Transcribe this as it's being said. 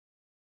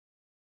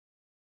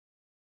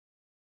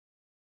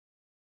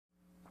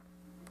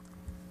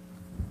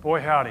Boy,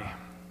 howdy.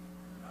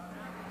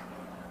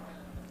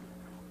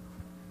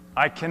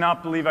 I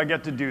cannot believe I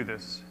get to do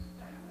this.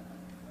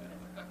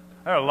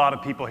 There are a lot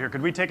of people here.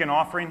 Could we take an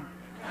offering?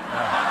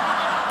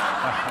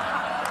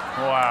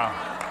 Wow.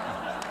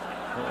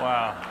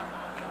 Wow.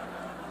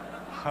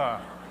 Huh.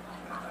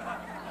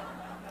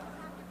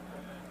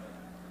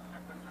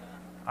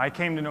 I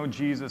came to know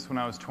Jesus when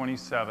I was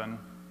 27,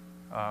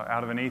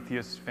 out of an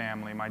atheist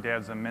family. My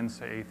dad's a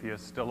Mensa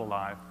atheist, still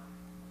alive.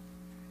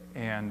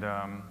 And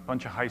a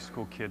bunch of high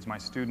school kids, my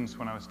students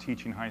when I was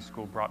teaching high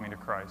school, brought me to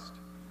Christ.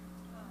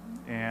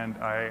 And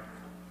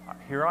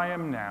here I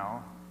am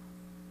now,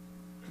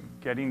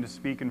 getting to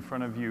speak in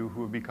front of you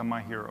who have become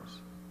my heroes.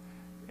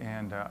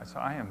 And so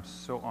I am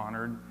so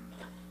honored,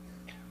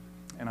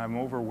 and I'm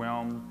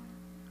overwhelmed,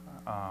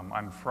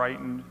 I'm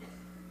frightened,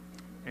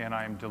 and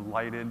I'm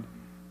delighted,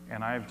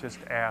 and I've just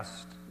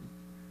asked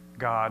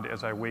God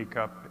as I wake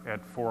up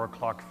at 4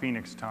 o'clock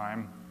Phoenix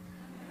time,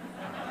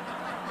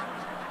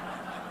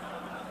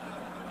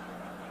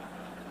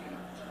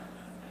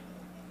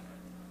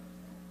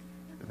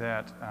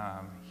 that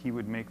he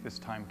would make this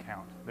time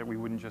count, that we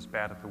wouldn't just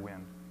bat at the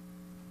wind.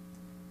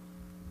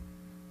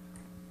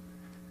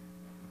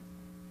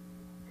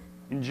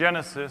 In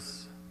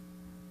Genesis,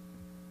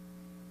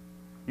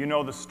 you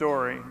know the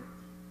story.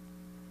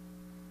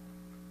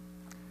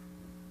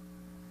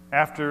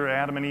 After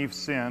Adam and Eve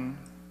sinned,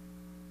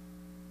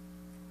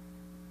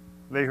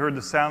 they heard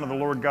the sound of the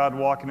Lord God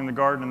walking in the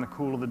garden in the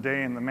cool of the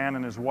day, and the man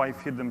and his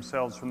wife hid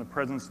themselves from the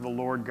presence of the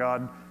Lord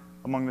God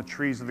among the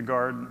trees of the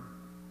garden.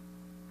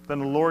 Then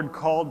the Lord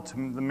called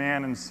to the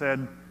man and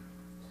said,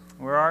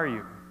 "Where are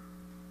you?"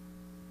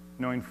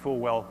 Knowing full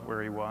well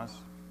where he was.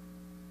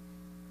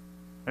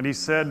 And he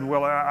said,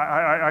 "Well,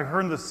 I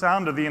heard the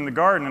sound of thee in the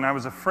garden, and I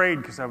was afraid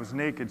because I was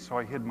naked, so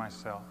I hid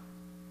myself."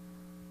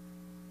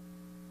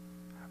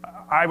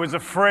 I was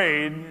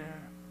afraid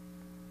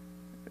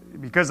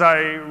because I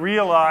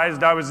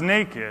realized I was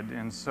naked,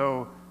 and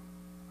so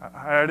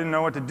I didn't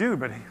know what to do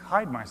but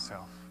hide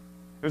myself.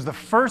 It was the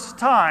first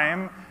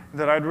time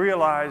that I'd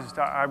realized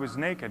I was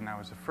naked and I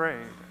was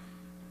afraid.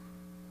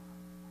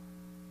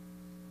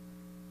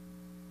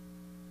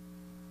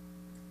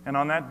 And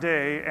on that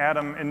day,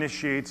 Adam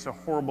initiates a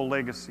horrible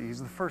legacy.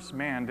 He's the first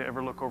man to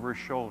ever look over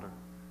his shoulder.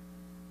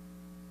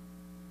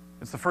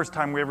 It's the first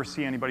time we ever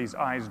see anybody's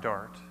eyes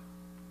dart.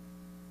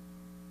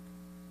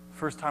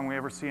 First time we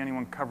ever see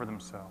anyone cover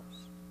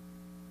themselves,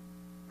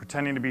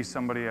 pretending to be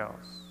somebody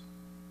else.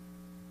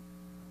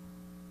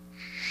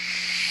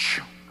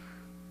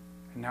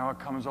 And now it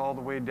comes all the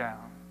way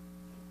down.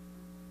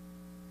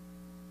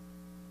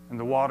 And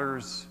the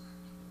waters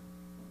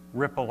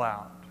ripple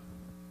out.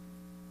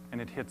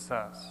 And it hits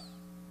us.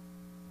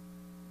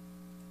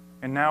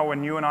 And now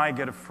when you and I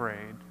get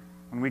afraid,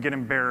 when we get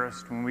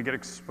embarrassed, when we get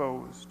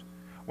exposed,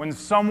 when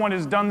someone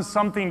has done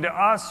something to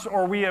us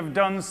or we have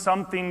done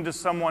something to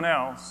someone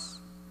else,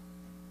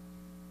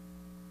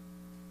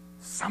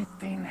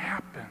 something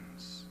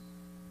happens.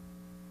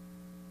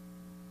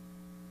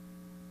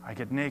 I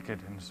get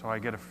naked, and so I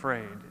get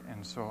afraid,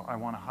 and so I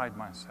want to hide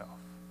myself.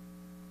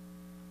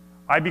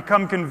 I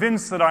become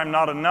convinced that I'm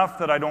not enough,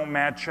 that I don't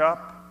match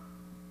up.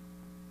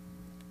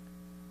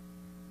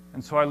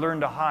 And so I learn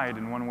to hide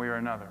in one way or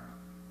another.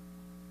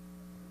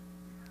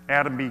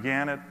 Adam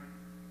began it.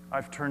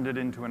 I've turned it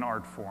into an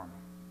art form.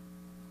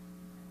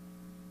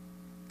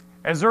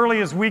 As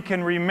early as we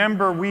can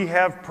remember, we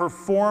have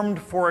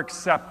performed for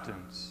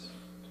acceptance.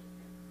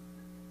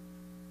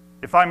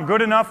 If I'm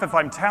good enough, if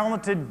I'm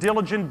talented,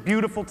 diligent,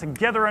 beautiful,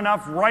 together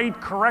enough, right,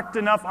 correct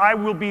enough, I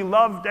will be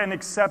loved and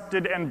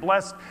accepted and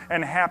blessed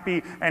and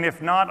happy. And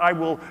if not, I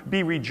will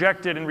be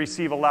rejected and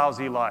receive a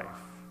lousy life.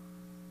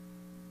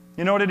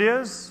 You know what it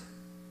is?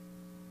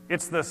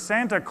 It's the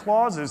Santa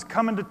Claus is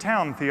coming to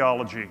town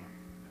theology.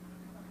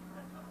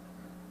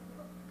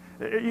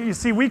 You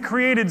see, we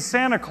created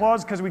Santa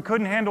Claus because we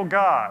couldn't handle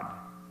God.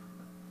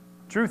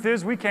 Truth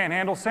is, we can't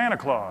handle Santa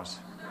Claus.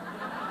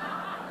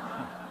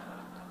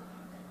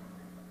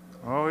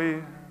 Oh,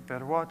 you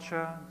better watch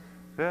out,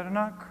 better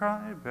not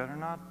cry, better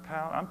not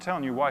pout. I'm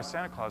telling you why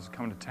Santa Claus is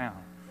coming to town.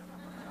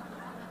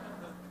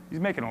 He's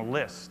making a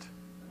list,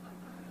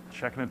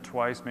 checking it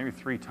twice, maybe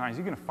 3 times.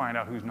 He's going to find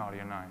out who's naughty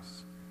and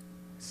nice.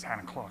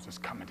 Santa Claus is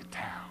coming to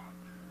town.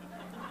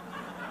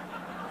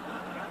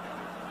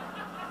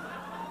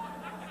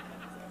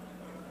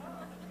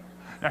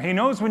 Now, he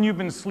knows when you've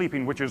been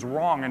sleeping, which is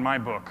wrong in my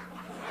book.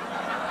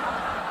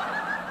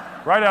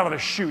 Right out of the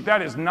chute.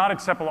 That is not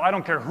acceptable. I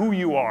don't care who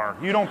you are.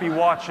 You don't be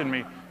watching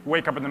me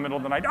wake up in the middle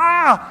of the night.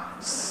 Ah,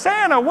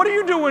 Santa, what are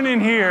you doing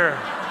in here?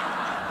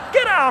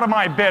 Get out of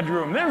my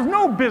bedroom. There's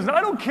no business.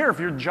 I don't care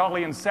if you're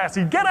jolly and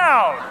sassy. Get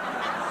out.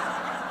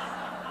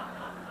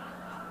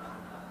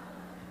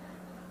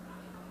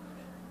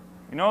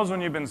 He knows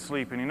when you've been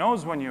sleeping. He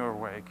knows when you're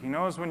awake. He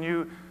knows when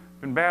you've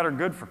been bad or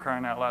good, for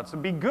crying out loud. So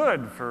be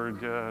good for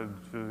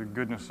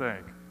goodness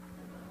sake.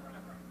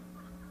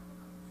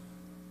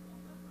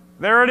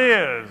 There it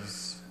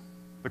is.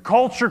 The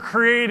culture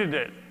created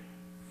it.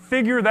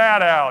 Figure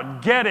that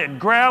out. Get it.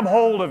 Grab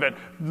hold of it.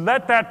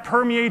 Let that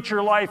permeate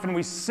your life, and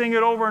we sing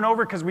it over and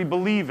over because we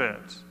believe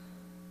it.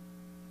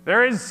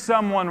 There is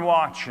someone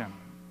watching.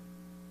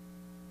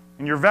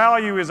 And your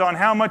value is on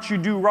how much you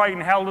do right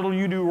and how little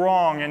you do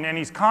wrong. And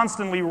he's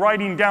constantly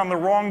writing down the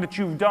wrong that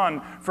you've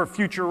done for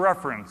future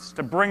reference,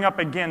 to bring up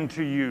again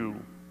to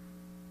you.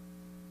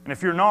 And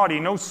if you're naughty,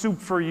 no soup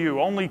for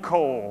you, only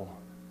coal.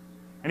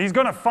 And he's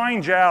going to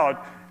find you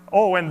out.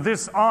 Oh, and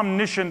this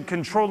omniscient,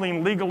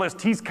 controlling legalist,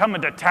 he's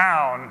coming to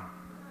town.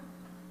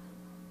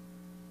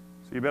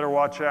 So you better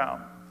watch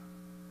out.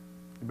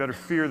 You better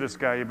fear this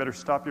guy. You better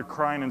stop your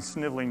crying and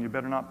sniveling. You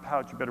better not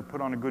pout. You better put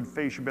on a good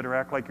face. You better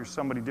act like you're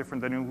somebody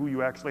different than who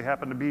you actually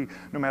happen to be.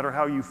 No matter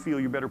how you feel,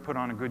 you better put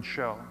on a good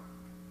show.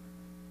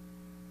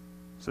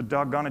 So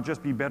doggone it,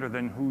 just be better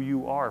than who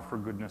you are, for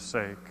goodness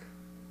sake.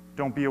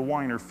 Don't be a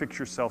whiner. Fix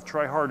yourself.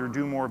 Try harder.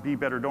 Do more. Be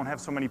better. Don't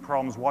have so many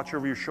problems. Watch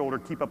over your shoulder.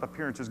 Keep up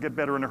appearances. Get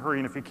better in a hurry.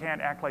 And if you can't,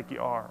 act like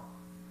you are.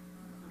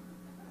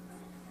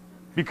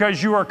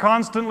 Because you are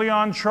constantly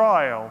on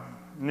trial.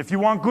 And if you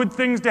want good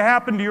things to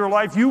happen to your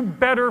life, you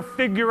better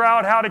figure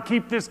out how to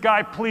keep this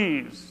guy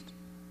pleased.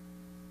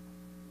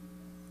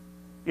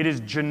 It is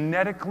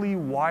genetically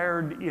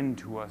wired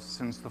into us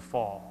since the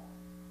fall.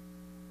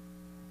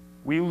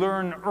 We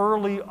learn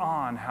early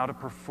on how to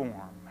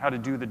perform, how to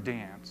do the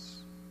dance.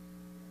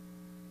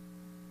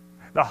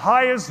 The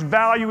highest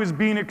value is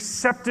being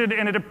accepted,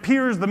 and it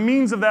appears the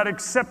means of that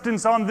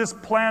acceptance on this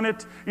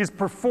planet is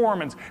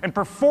performance. And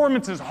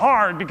performance is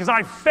hard because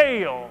I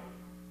fail.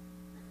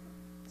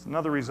 It's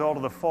another result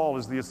of the fall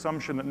is the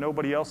assumption that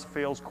nobody else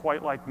fails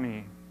quite like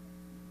me.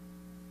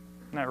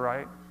 Isn't that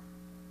right?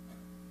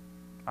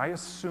 I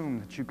assume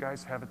that you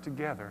guys have it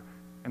together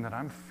and that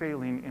I'm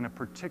failing in a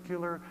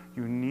particular,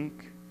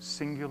 unique,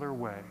 singular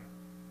way.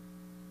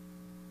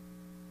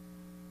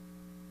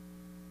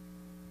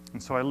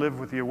 And so I live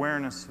with the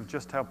awareness of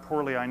just how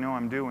poorly I know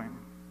I'm doing.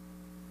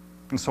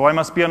 And so I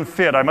must be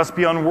unfit, I must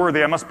be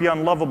unworthy, I must be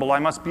unlovable, I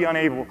must be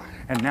unable.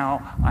 And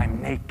now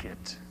I'm naked,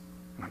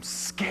 and I'm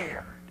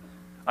scared.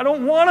 I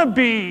don't want to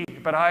be,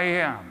 but I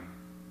am.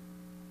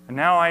 And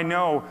now I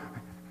know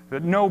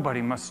that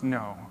nobody must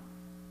know.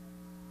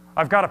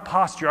 I've got a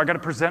posture, I've got to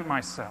present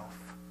myself.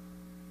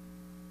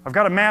 I've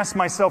got to mask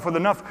myself with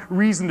enough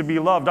reason to be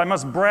loved. I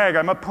must brag.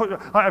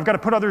 I've got to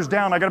put others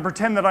down. I've got to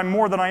pretend that I'm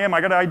more than I am.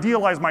 I've got to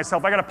idealize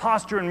myself. I've got to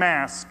posture and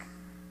mask.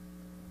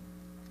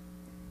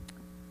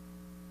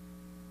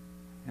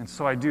 And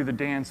so I do the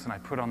dance and I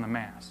put on the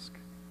mask.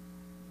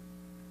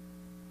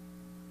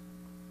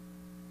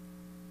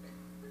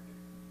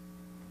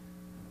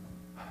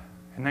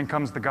 And then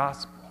comes the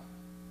gospel.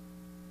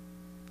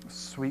 The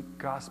sweet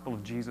gospel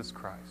of Jesus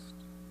Christ.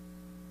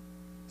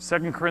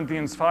 2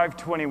 Corinthians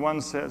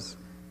 5:21 says,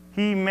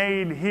 He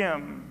made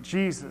him,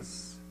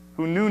 Jesus,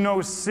 who knew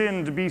no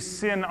sin, to be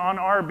sin on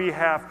our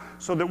behalf,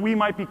 so that we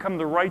might become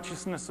the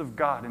righteousness of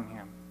God in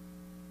him.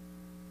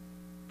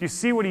 Do you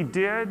see what he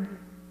did?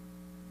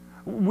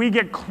 We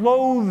get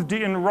clothed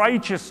in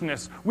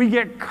righteousness. We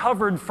get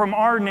covered from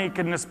our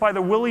nakedness by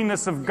the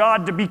willingness of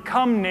God to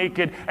become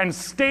naked and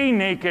stay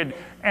naked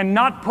and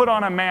not put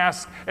on a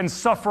mask and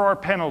suffer our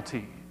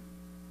penalty.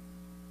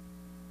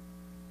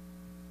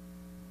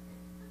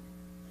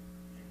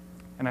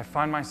 And I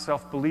find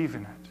myself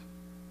believing it.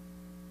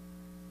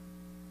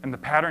 And the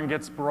pattern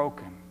gets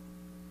broken.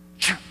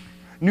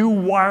 New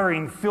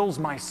wiring fills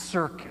my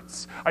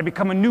circuits. I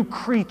become a new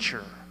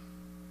creature.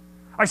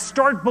 I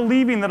start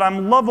believing that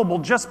I'm lovable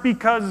just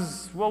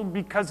because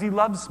he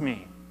loves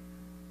me.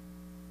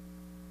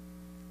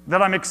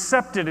 That I'm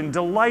accepted and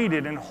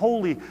delighted in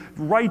holy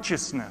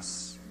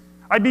righteousness.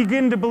 I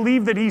begin to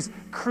believe that he's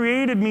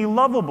created me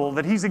lovable,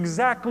 that he's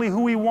exactly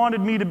who he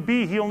wanted me to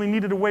be. He only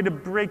needed a way to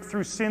break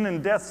through sin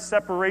and death's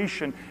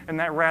separation, and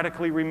that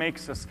radically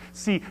remakes us.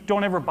 See,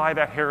 don't ever buy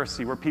that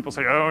heresy where people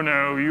say, oh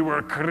no, you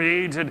were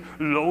created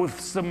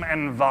loathsome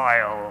and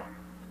vile.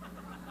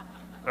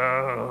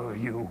 Oh,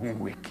 you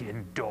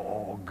wicked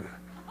dog.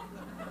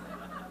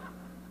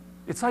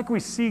 It's like we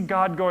see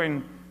God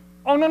going,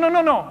 oh,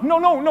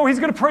 no, he's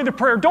going to pray the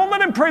prayer. Don't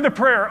let him pray the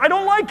prayer. I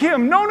don't like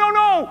him. No.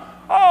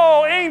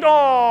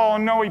 Oh,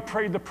 no, he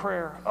prayed the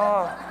prayer.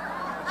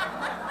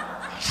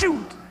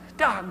 Shoot,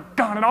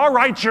 doggone it. All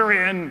right, you're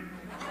in.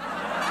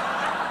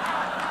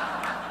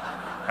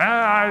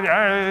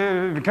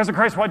 Because of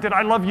Christ, what did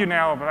I love you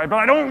now? But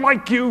I don't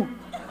like you.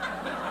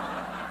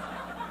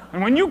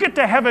 And when you get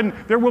to heaven,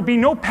 there will be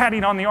no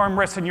patting on the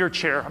armrest in your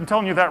chair. I'm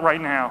telling you that right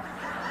now.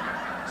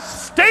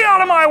 Stay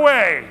out of my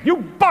way. You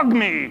bug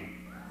me.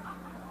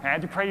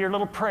 Had to pray your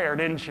little prayer,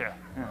 didn't you?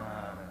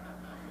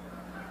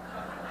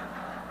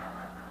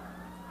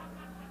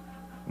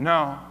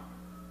 No.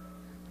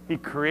 He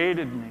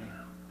created me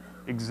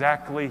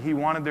exactly. He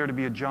wanted there to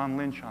be a John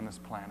Lynch on this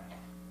planet.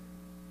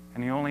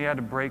 And he only had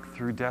to break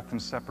through death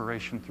and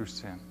separation through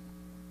sin.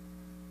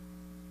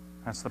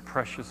 That's the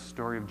precious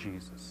story of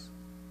Jesus.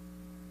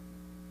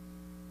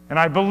 And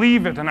I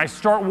believe it, and I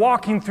start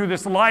walking through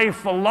this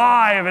life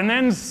alive, and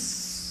then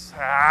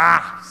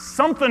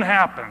something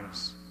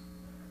happens.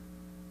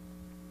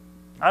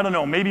 I don't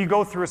know, maybe you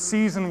go through a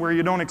season where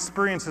you don't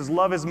experience His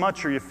love as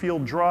much, or you feel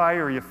dry,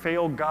 or you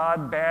fail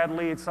God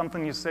badly. It's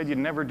something you said you'd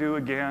never do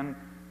again.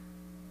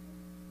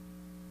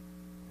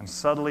 And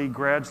subtly,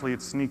 gradually,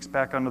 it sneaks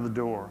back under the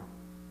door.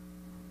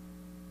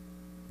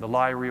 The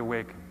lie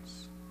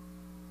reawakens.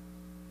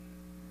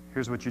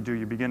 Here's what you do.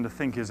 You begin to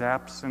think His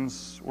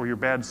absence or your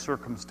bad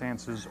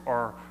circumstances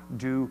are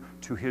due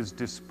to His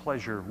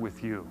displeasure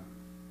with you.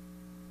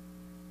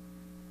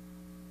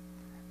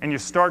 And you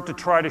start to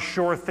try to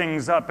shore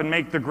things up and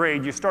make the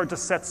grade. You start to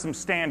set some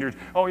standards.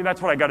 Oh,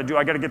 that's what I got to do.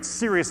 I got to get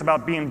serious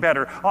about being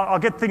better. I'll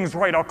get things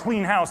right. I'll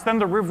clean house. Then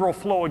the river will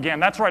flow again.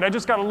 That's right. I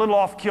just got a little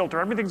off kilter.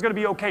 Everything's going to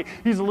be okay.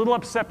 He's a little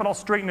upset, but I'll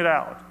straighten it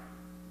out.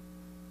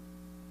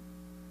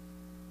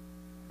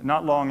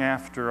 Not long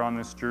after on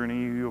this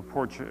journey, you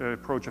approach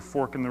a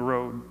fork in the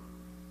road.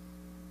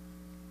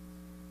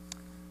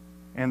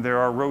 And there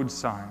are road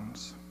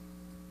signs.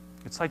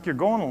 It's like you're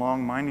going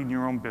along minding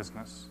your own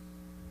business.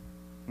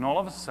 And all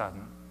of a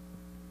sudden,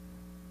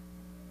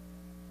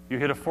 you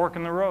hit a fork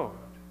in the road.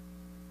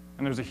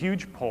 And there's a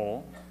huge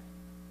pole,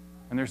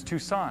 and there's two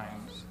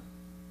signs.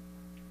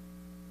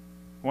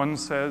 One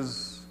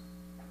says,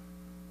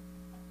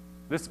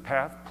 "This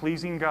path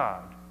pleasing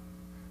God."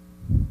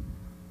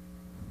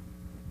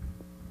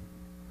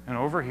 And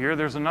over here,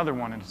 there's another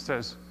one, and it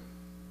says,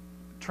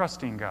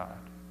 "Trusting God."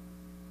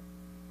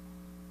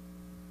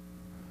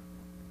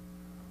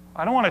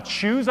 I don't want to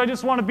choose. I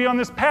just want to be on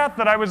this path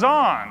that I was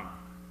on.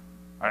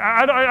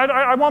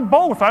 I want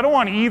both. I don't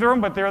want either of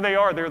them, but there they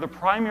are. They're the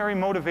primary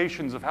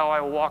motivations of how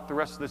I will walk the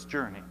rest of this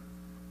journey.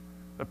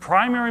 The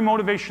primary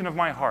motivation of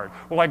my heart.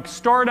 Will I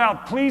start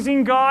out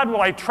pleasing God?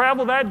 Will I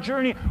travel that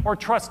journey? Or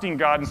trusting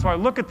God? And so I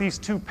look at these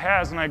two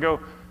paths and I go,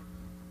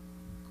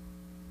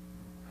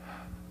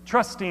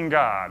 trusting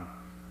God.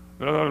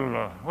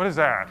 What is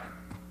that?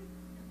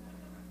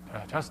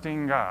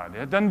 Trusting God.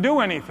 It doesn't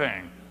do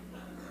anything.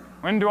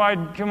 When do I,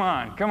 come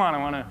on, I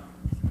want to.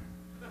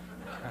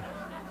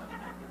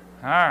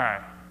 All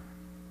right.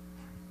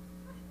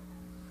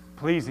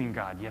 Pleasing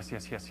God. Yes.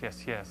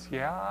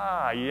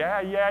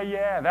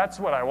 Yeah. That's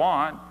what I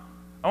want.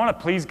 I want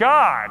to please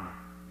God.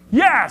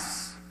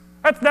 Yes.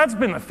 That's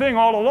been the thing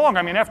all along.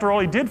 I mean, after all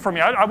He did for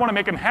me, I want to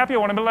make Him happy. I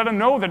want to let Him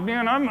know that,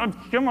 man,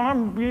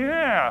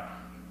 yeah.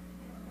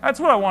 That's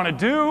what I want to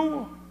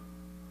do.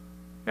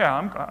 Yeah,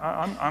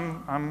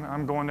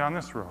 I'm going down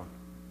this road.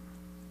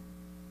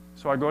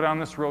 So I go down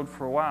this road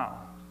for a while.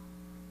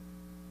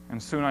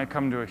 And soon I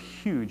come to a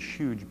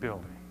huge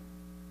building.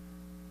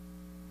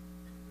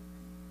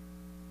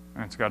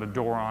 And it's got a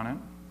door on it.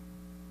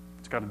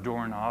 It's got a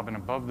doorknob, and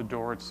above the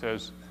door it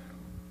says,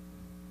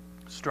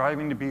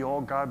 "Striving to be all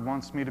God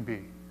wants me to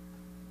be."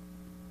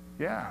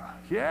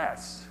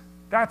 Yes.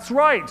 That's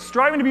right.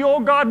 Striving to be all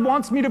God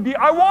wants me to be.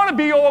 I want to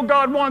be all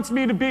God wants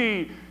me to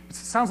be. It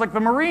sounds like the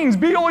Marines.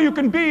 Be all you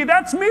can be.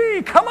 That's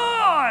me. Come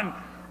on.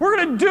 We're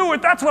going to do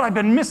it. That's what I've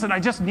been missing. I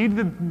just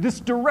needed this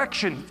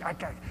direction.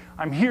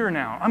 I'm here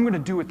now. I'm going to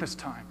do it this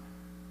time.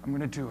 I'm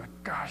going to do it.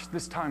 Gosh,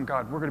 this time,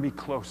 God, we're going to be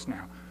close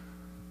now.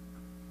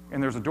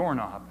 And there's a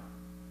doorknob.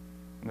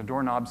 And the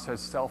doorknob says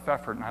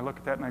self-effort. And I look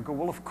at that and I go,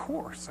 well, of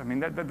course. I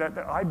mean, I've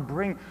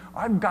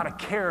got to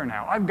care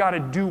now. I've got to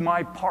do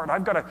my part. I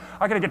got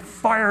to get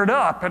fired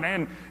up.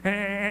 And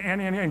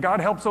God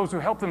helps those who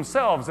help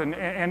themselves. And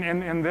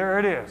there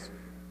it is.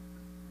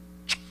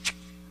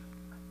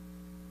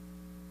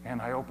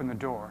 And I open the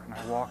door and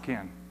I walk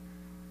in.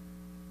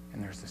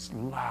 And there's this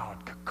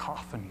loud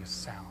cacophonous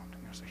sound.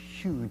 And there's a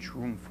huge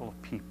room full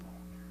of people.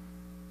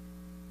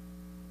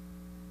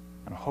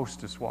 And a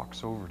hostess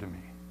walks over to me.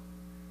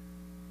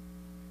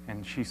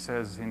 And she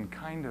says in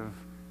kind of,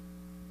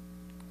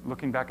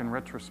 looking back in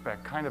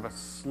retrospect, kind of a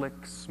slick,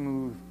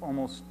 smooth,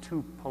 almost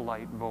too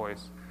polite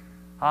voice,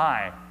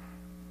 "Hi,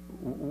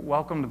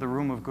 welcome to the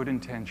room of good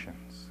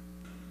intentions."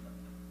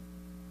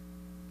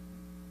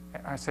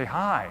 I say,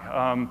 "Hi,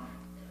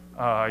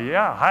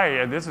 yeah,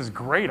 hi, this is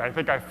great. I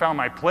think I found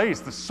my place.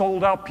 The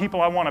sold out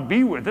people I want to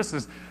be with.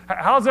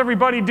 How's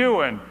everybody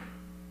doing?"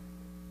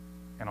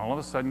 And all of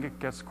a sudden it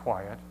gets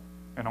quiet,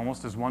 and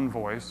almost as one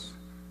voice,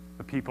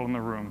 the people in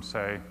the room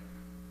say,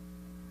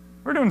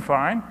 "We're doing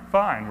fine.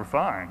 We're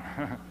fine.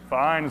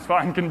 Fine as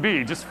fine can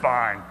be, just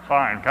fine.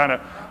 Kind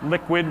of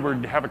liquid.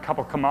 We have a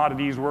couple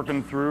commodities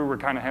working through. We're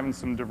kind of having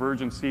some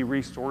divergency,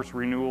 resource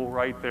renewal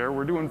right there.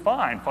 We're doing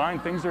fine.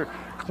 Things are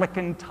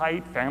clicking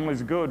tight.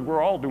 Family's good.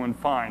 We're all doing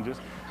fine.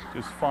 Just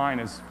fine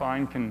as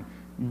fine can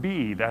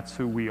be. That's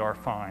who we are,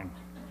 fine.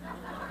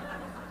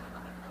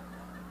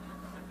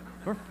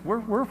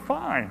 We're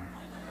fine."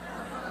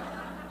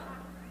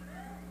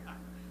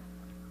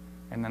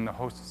 And then the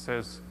host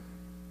says,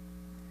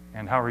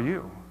 "And how are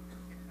you?"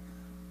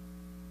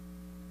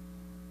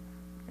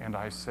 And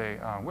I say,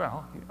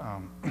 "Well,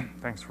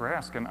 thanks for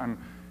asking. I've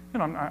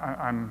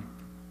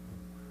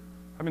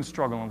been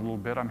struggling a little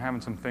bit. I'm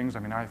having some things. I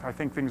mean, I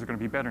think things are going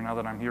to be better now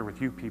that I'm here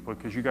with you people,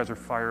 because you guys are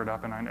fired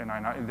up,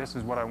 and this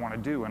is what I want to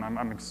do, and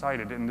I'm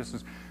excited. And this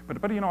is, but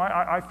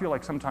I feel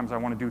like sometimes I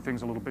want to do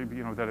things a little bit,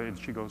 that." And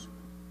she goes,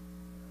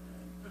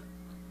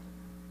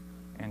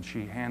 and and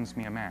she hands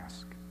me a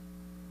mask.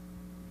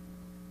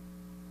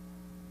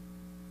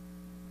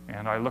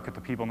 And I look at the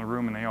people in the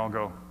room, and they all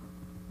go.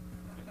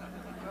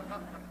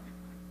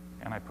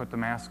 And I put the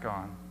mask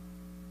on,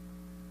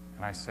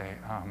 and I say,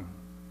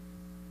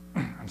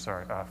 I'm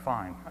sorry,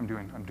 fine. I'm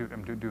doing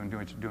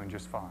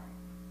just fine.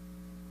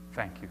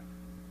 Thank you.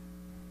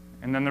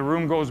 And then the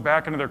room goes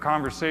back into their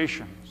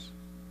conversations.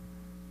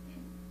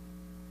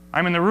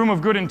 I'm in the room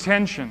of good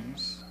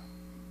intentions.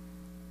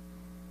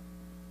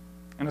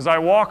 And as I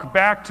walk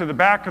back to the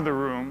back of the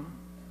room,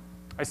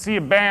 I see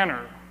a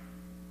banner.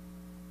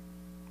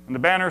 And the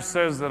banner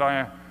says that I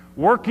am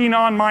working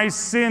on my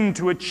sin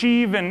to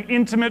achieve an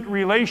intimate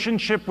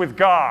relationship with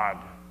God.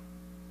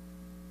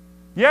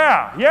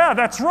 Yeah,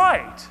 that's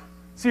right.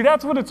 See,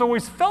 that's what it's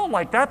always felt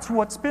like. That's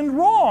what's been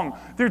wrong.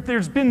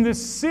 There's been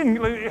this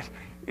sin.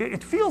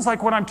 It feels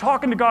like when I'm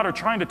talking to God or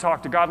trying to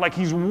talk to God, like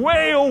He's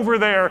way over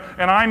there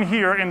and I'm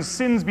here and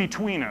sin's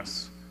between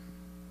us.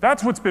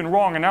 That's what's been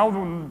wrong. And now,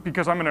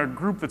 because I'm in a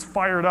group that's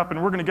fired up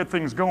and we're going to get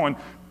things going,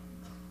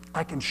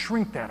 I can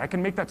shrink that. I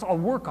can make that. I'll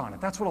work on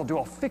it. That's what I'll do.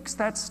 I'll fix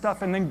that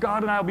stuff, and then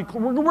God and I will be.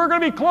 We're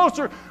going to be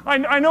closer.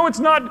 I know it's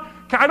not.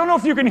 I don't know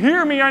if you can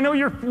hear me. I know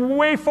you're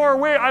way far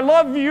away. I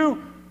love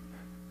you.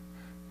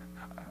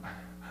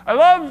 I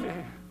love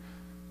you.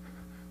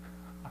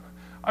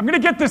 I'm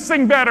going to get this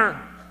thing better.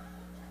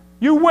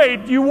 You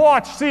wait. You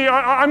watch. See,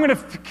 I'm going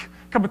to,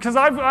 because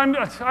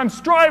I'm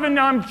striving.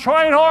 I'm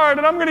trying hard,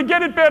 and I'm going to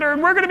get it better,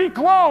 and we're going to be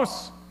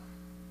close.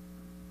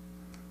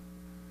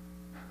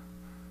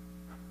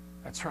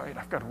 That's right,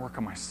 I've got to work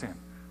on my sin.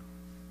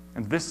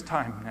 And this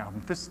time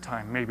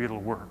maybe it'll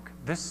work.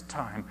 This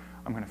time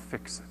I'm going to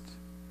fix it.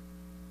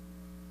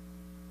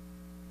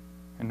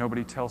 And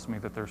nobody tells me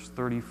that there's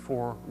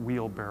 34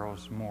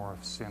 wheelbarrows more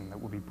of sin that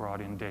will be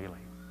brought in daily.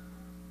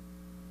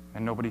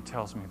 And nobody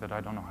tells me that I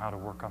don't know how to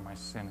work on my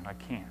sin, and I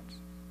can't.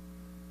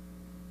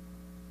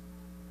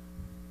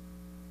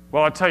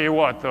 Well, I'll tell you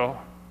what, though.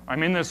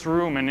 I'm in this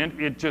room, and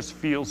it just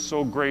feels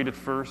so great at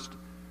first.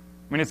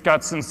 I mean, it's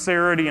got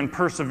sincerity and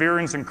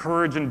perseverance and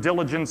courage and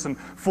diligence and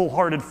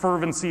full-hearted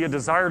fervency, a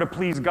desire to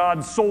please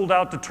God,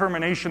 sold-out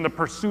determination, the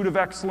pursuit of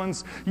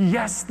excellence.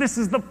 Yes, this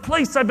is the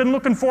place I've been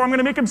looking for. I'm going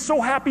to make Him so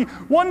happy.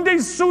 One day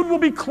soon we'll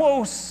be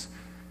close.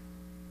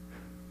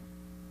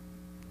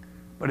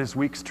 But as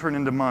weeks turn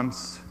into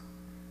months,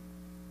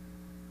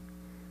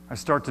 I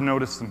start to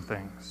notice some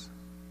things.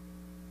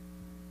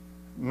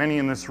 Many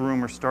in this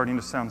room are starting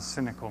to sound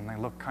cynical, and they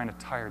look kind of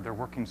tired. They're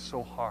working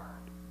so hard.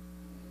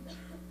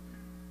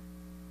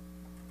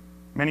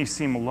 Many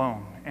seem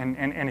alone,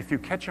 and if you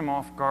catch them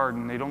off guard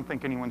and they don't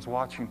think anyone's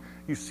watching,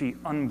 you see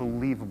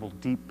unbelievable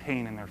deep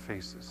pain in their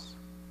faces.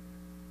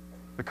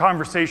 The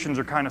conversations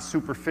are kind of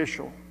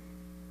superficial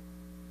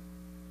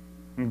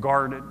and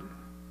guarded.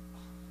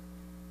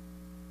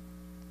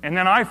 And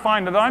then I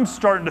find that I'm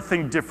starting to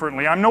think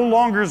differently. I'm no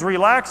longer as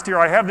relaxed here.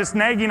 I have this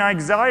nagging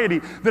anxiety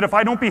that if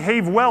I don't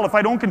behave well, if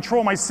I don't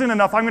control my sin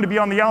enough, I'm going to be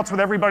on the outs with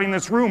everybody in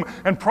this room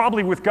and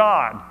probably with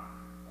God.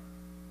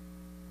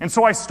 And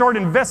so I start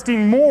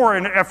investing more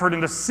in effort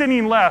into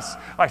sinning less.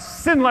 I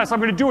sin less. I'm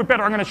going to do it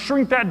better. I'm going to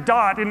shrink that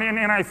dot, and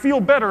I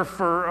feel better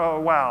for a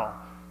while.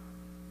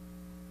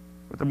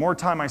 But the more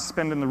time I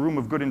spend in the room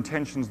of good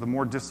intentions, the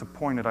more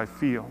disappointed I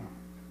feel.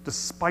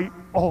 Despite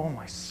all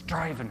my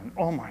striving and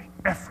all my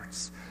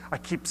efforts, I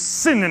keep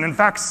sinning. In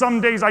fact,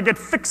 some days I get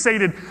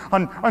fixated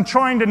on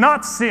trying to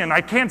not sin.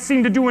 I can't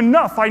seem to do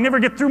enough. I never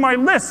get through my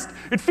list.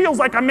 It feels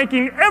like I'm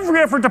making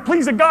every effort to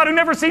please a God who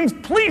never seems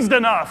pleased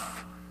enough.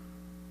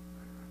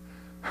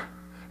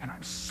 And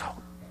I'm so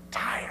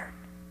tired.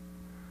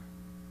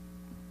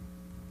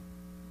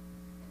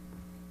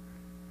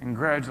 And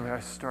gradually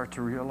I start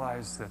to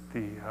realize that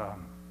the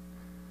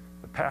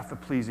path of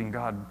pleasing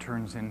God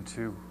turns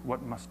into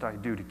what must I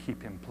do to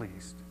keep Him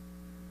pleased.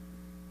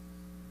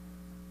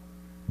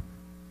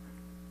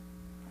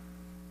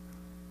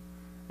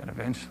 And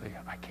eventually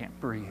I can't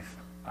breathe.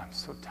 I'm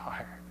so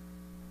tired.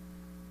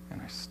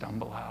 And I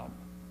stumble out.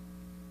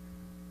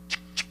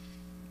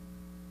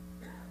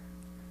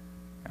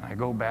 And I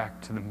go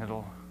back to the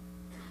middle.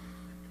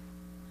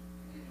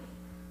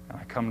 And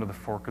I come to the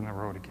fork in the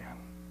road again.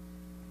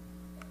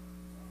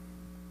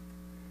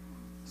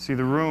 See,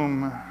 the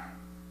room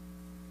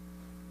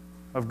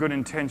of good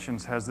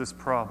intentions has this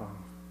problem.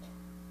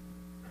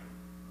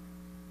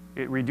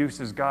 It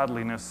reduces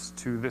godliness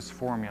to this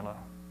formula.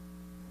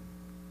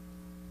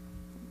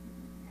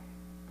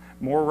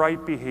 More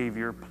right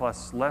behavior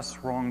plus less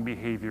wrong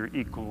behavior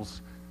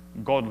equals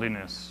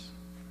godliness.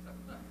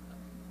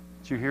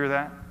 Did you hear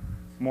that?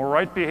 More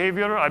right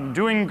behavior, I'm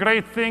doing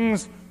great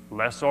things,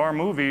 less R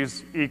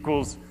movies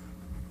equals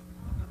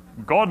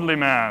godly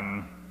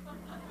man.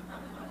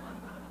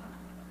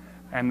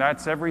 And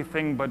that's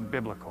everything but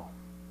biblical.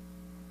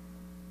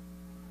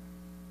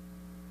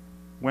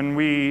 When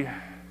we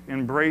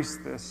embrace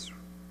this,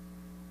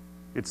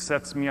 it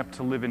sets me up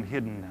to live in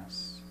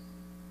hiddenness.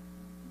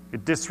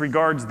 It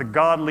disregards the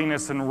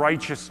godliness and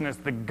righteousness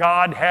that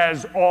God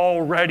has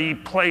already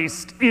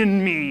placed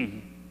in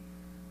me.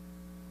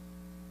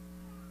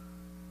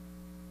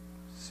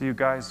 So you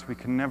guys, we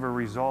can never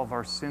resolve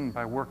our sin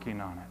by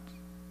working on it.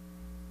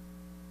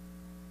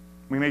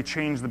 We may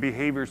change the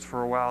behaviors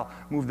for a while,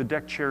 move the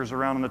deck chairs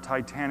around on the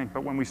Titanic,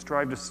 but when we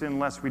strive to sin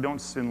less, we don't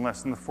sin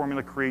less. And the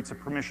formula creates a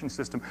permission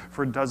system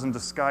for a dozen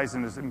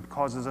disguises and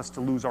causes us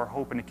to lose our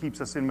hope, and it keeps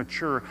us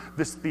immature.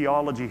 This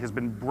theology has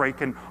been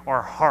breaking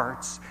our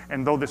hearts.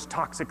 And though this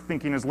toxic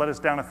thinking has let us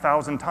down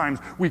 1,000 times,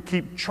 we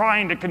keep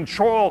trying to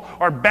control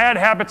our bad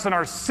habits and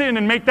our sin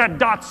and make that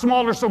dot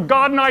smaller so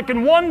God and I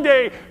can one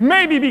day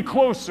maybe be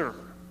closer.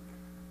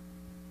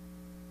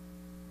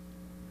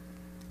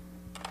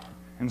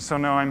 And so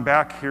now I'm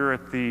back here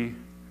at the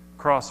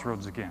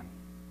crossroads again.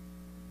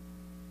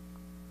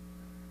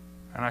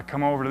 And I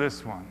come over to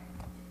this one.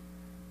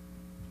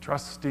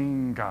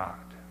 Trusting God.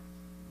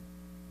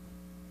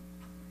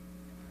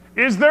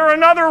 Is there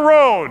another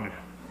road?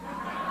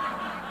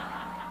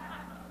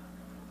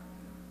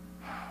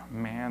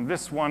 Man,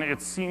 this one,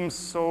 it seems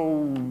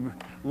so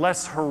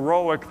less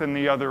heroic than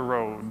the other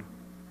road.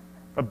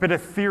 A bit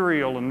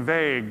ethereal and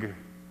vague.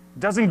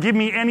 Doesn't give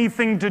me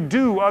anything to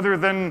do other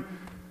than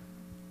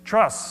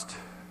trust.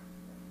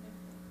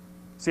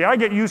 See, I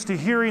get used to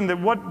hearing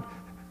that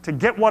to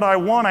get what I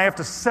want, I have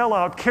to sell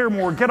out, care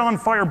more, get on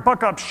fire,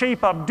 buck up,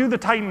 shape up, do the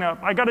tighten up.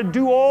 I got to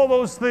do all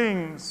those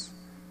things.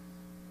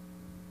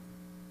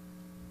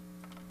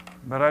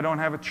 But I don't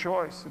have a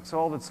choice. It's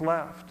all that's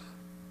left.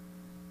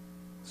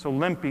 So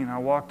limping, I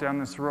walk down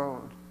this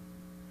road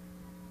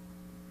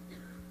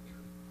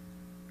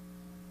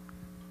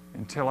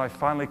until I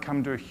finally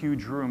come to a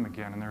huge room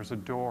again, and there's a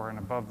door, and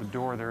above the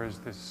door there is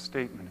this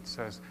statement. It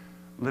says,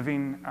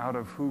 living out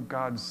of who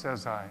God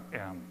says I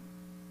am.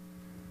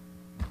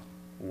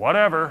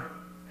 Whatever.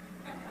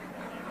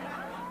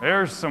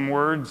 There's some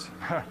words.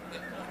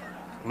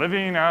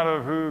 Living out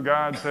of who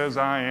God says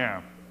I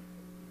am.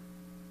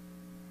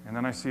 And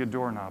then I see a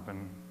doorknob,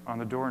 and on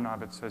the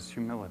doorknob it says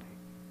humility.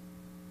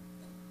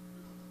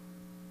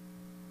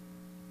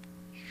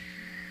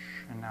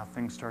 And now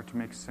things start to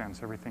make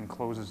sense. Everything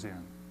closes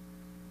in.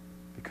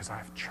 Because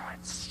I've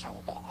tried so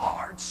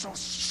hard, so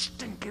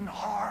stinking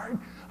hard.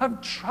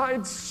 I've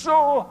tried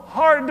so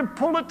hard to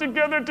pull it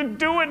together to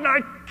do it, and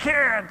I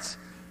can't.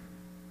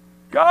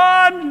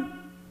 God,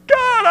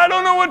 I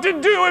don't know what to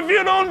do. If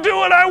you don't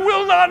do it, I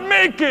will not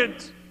make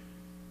it.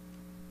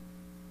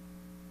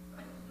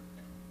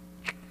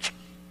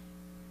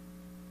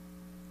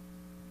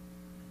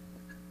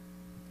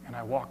 And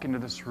I walk into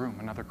this room,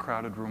 another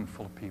crowded room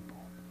full of people.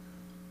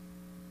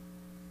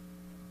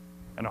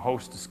 And a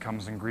hostess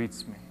comes and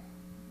greets me.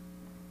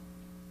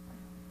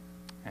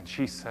 And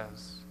she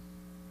says,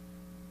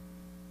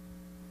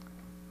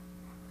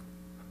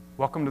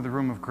 welcome to the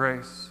room of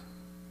grace.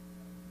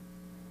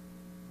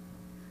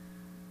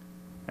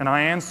 And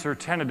I answer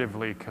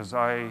tentatively because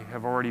I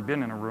have already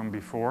been in a room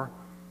before.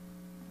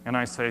 And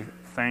I say,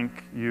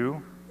 thank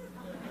you.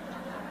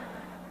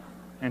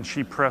 And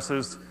she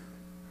presses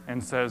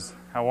and says,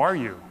 how are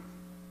you?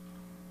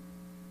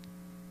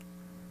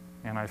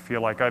 And I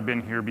feel like I've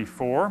been here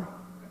before.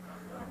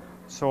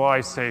 So I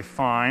say,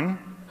 fine.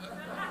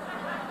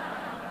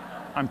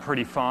 I'm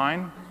pretty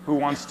fine. Who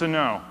wants to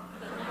know?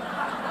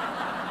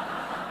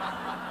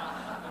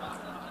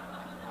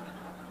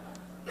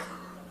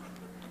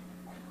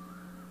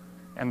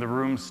 And the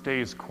room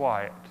stays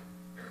quiet.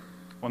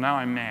 Well, now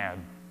I'm mad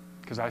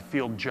because I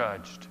feel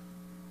judged.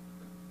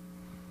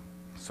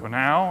 So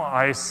now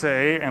I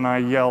say and I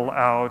yell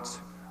out,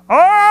 all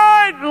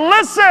right,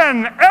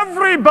 listen,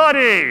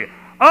 everybody,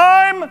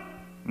 I'm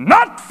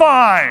not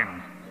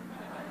fine.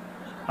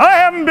 I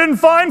haven't been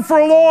fine for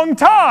a long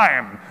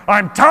time.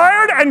 I'm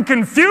tired and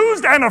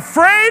confused and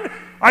afraid.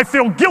 I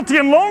feel guilty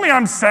and lonely.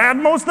 I'm sad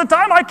most of the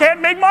time. I can't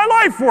make my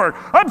life work.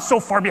 I'm so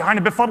far behind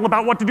and befuddled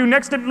about what to do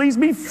next, it leaves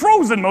me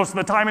frozen most of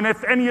the time. And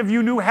if any of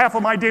you knew half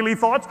of my daily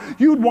thoughts,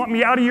 you'd want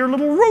me out of your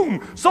little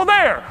room. So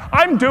there,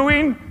 I'm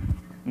doing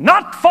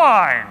not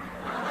fine.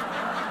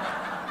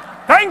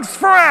 Thanks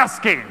for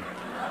asking.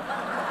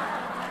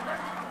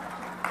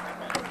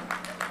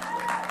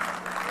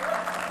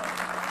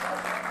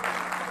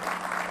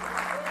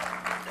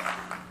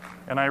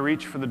 And I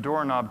reach for the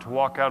doorknob to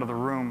walk out of the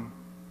room,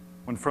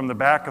 when from the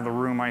back of the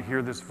room I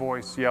hear this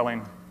voice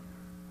yelling,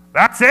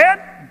 that's it?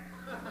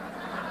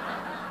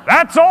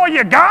 That's all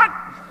you got?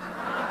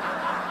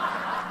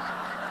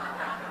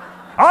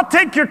 I'll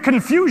take your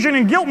confusion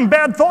and guilt and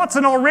bad thoughts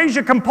and I'll raise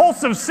you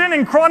compulsive sin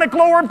and chronic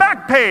lower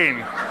back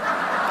pain.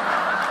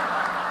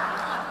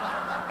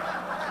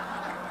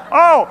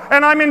 Oh,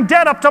 and I'm in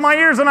debt up to my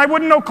ears and I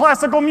wouldn't know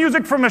classical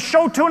music from a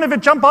show tune if it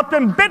jumped up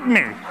and bit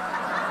me.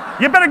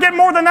 You better get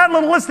more than that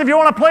little list if you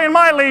want to play in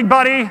my league,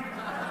 buddy.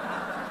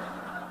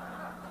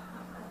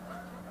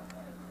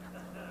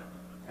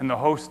 And the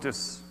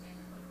hostess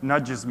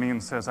nudges me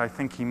and says, I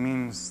think he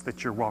means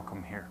that you're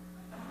welcome here.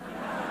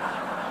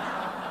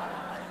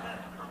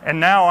 And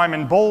now I'm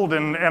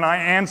emboldened and I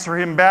answer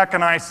him back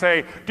and I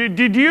say,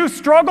 did you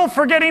struggle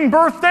forgetting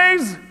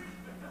birthdays?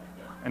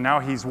 And now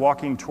he's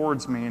walking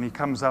towards me and he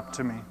comes up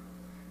to me.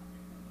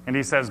 And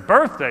he says,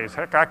 birthdays?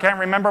 Heck, I can't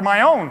remember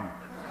my own.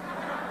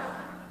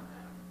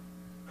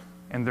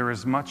 and there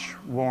is much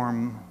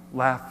warm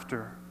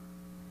laughter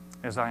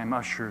as I am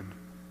ushered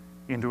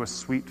into a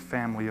sweet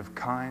family of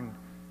kind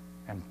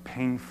and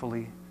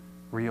painfully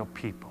real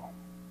people.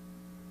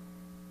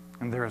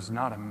 And there is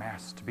not a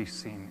mask to be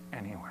seen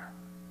anywhere.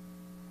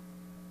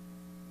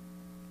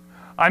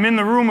 I'm in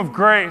the room of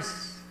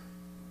grace,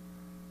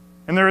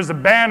 and there is a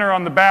banner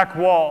on the back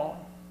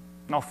wall.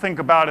 And I'll think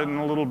about it in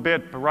a little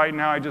bit, but right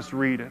now I just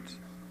read it.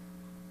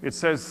 It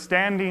says,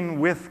 "Standing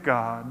with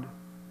God,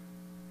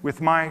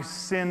 with my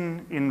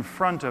sin in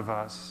front of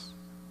us,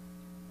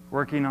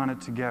 working on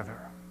it together."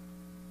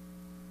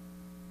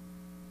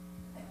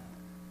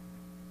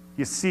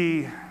 You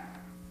see,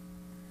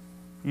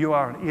 you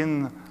are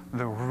in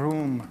the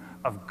room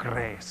of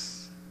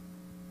grace.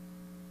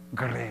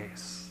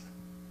 Grace.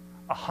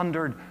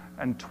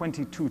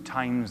 122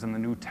 times in the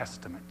New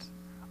Testament.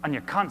 And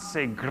you can't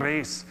say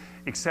grace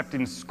except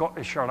in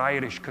Scottish or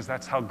Irish, because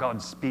that's how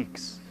God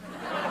speaks.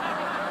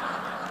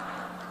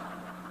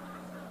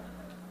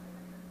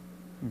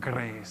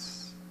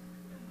 Grace.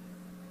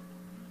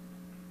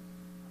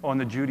 Oh, and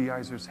the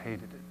Judaizers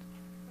hated it.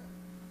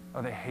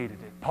 Oh, they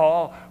hated it.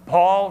 Paul,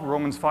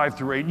 Romans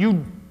 5-8,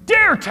 you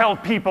dare tell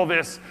people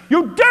this.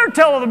 You dare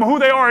tell them who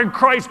they are in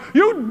Christ.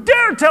 You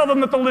dare tell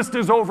them that the list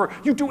is over.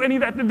 You do any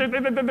of that,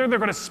 they're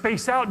going to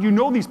space out. You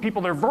know these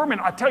people, they're vermin.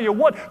 I tell you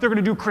what, they're going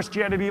to do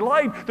Christianity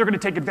light. They're going to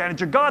take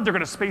advantage of God. They're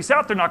going to space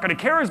out. They're not going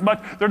to care as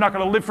much. They're not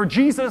going to live for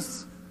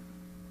Jesus.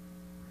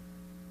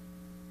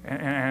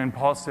 And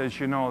Paul says,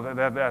 you know,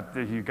 that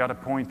you got a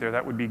point there.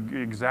 That would be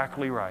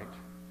exactly right,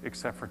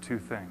 except for two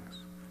things.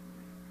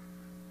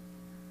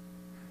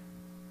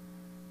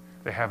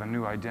 They have a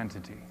new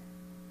identity.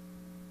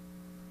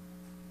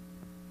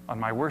 On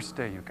my worst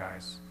day, you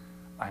guys,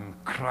 I'm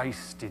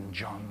Christ in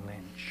John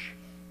Lynch.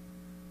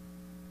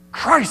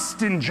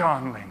 Christ in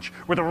John Lynch,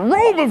 with a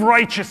robe of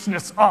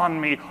righteousness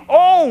on me,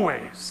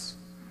 always.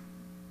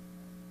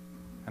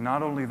 And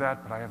not only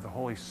that, but I have the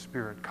Holy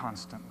Spirit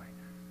constantly.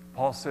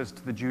 Paul says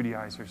to the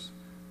Judaizers,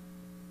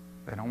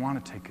 they don't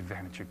want to take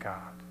advantage of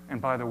God. And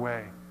by the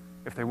way,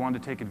 if they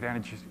wanted to take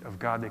advantage of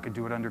God, they could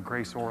do it under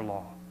grace or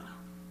law.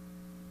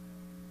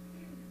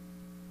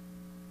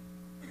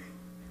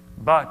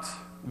 But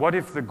what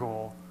if the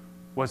goal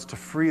was to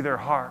free their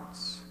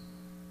hearts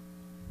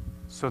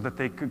so that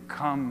they could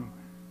come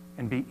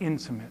and be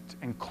intimate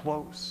and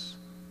close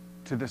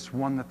to this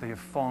one that they have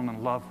fallen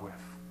in love with?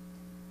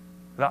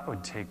 That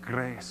would take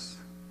grace.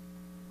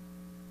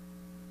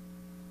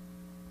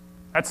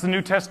 That's the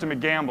New Testament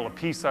gamble, a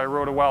piece I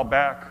wrote a while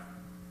back.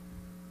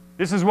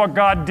 This is what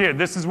God did.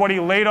 This is what He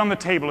laid on the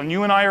table, and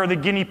you and I are the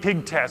guinea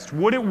pig test.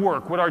 Would it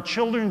work? Would our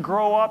children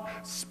grow up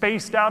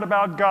spaced out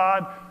about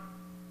God?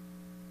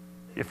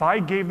 If I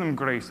gave them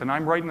grace, and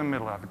I'm right in the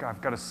middle of it,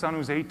 I've got a son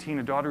who's 18,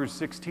 a daughter who's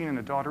 16, and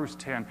a daughter who's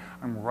 10.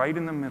 I'm right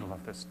in the middle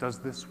of this. Does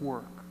this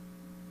work?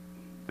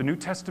 The New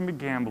Testament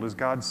gamble is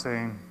God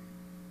saying,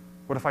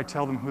 what if I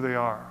tell them who they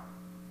are?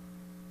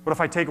 What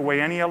if I take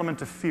away any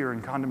element of fear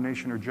and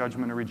condemnation or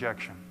judgment or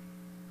rejection?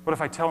 What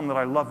if I tell them that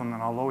I love them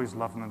and I'll always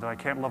love them, and that I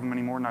can't love them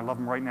anymore and I love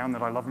them right now, and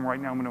that I love them right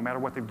now no matter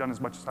what they've done as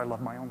much as I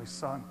love my only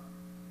son?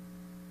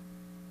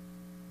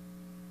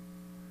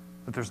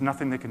 That there's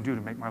nothing they can do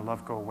to make my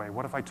love go away.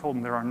 What if I told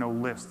them there are no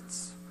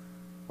lists?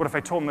 What if I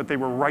told them that they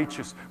were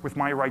righteous with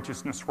my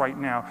righteousness right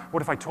now?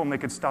 What if I told them they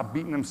could stop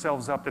beating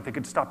themselves up, that they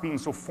could stop being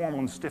so formal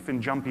and stiff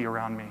and jumpy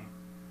around me?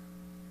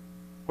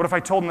 What if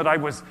I told them that I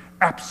was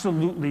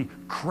absolutely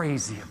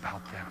crazy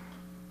about them?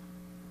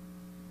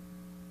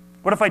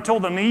 What if I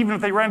told them that even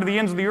if they ran to the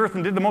ends of the earth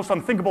and did the most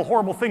unthinkable,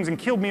 horrible things and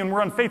killed me and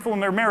were unfaithful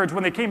in their marriage,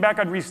 when they came back,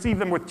 I'd receive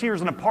them with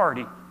tears and a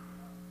party?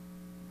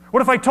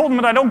 What if I told them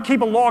that I don't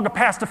keep a log of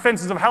past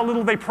offenses of how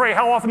little they pray,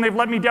 how often they've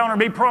let me down or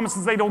made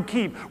promises they don't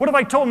keep? What if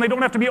I told them they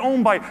don't have to be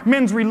owned by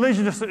men's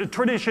religious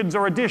traditions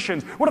or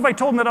additions? What if I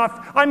told them that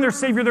if I'm their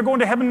Savior, they're going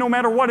to heaven no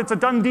matter what, it's a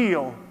done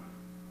deal?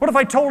 What if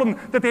I told them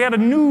that they had a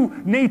new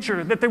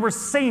nature, that they were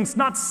saints,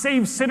 not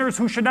saved sinners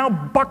who should now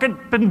bucket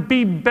and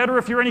be better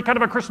if you're any kind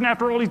of a Christian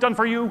after all He's done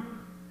for you?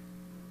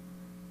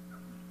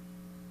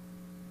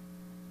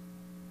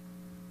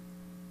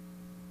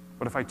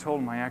 What if I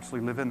told them I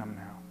actually live in them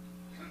now?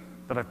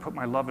 That I've put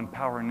my love and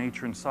power and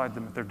nature inside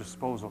them at their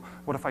disposal?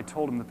 What if I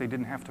told them that they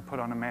didn't have to put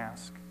on a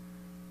mask?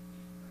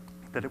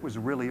 That it was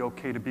really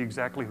okay to be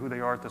exactly who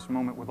they are at this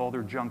moment with all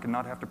their junk and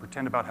not have to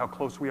pretend about how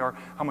close we are,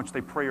 how much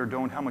they pray or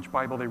don't, how much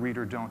Bible they read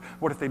or don't?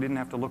 What if they didn't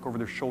have to look over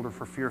their shoulder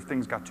for fear if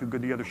things got too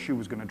good, the other shoe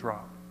was going to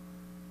drop?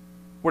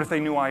 What if they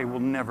knew I will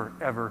never,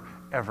 ever,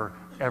 ever,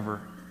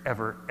 ever,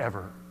 ever,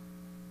 ever,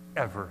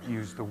 ever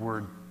use the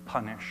word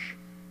punish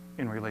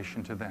in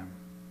relation to them?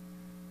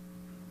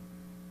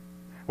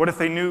 What if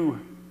they knew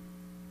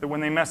that when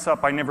they mess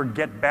up, I never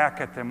get back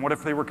at them? What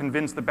if they were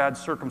convinced that bad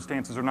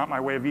circumstances are not my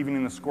way of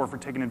evening the score for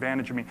taking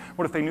advantage of me?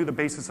 What if they knew the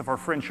basis of our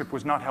friendship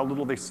was not how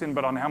little they sinned,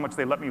 but on how much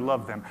they let me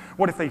love them?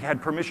 What if they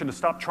had permission to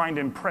stop trying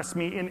to impress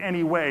me in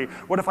any way?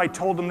 What if I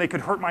told them they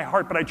could hurt my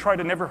heart, but I try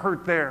to never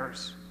hurt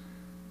theirs?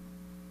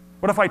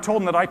 What if I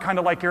told them that I kind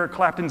of like Eric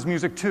Clapton's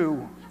music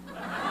too?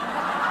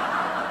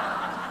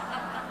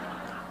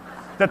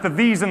 that the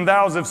these and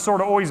thous have sort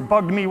of always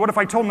bugged me? What if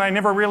I told them I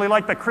never really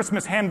liked the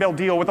Christmas handbell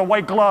deal with the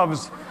white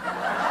gloves?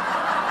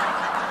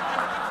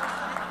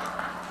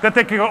 That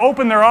they could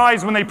open their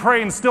eyes when they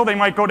pray and still they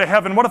might go to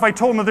heaven? What if I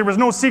told them that there was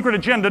no secret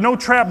agenda, no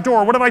trap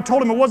door? What if I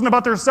told them it wasn't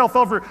about their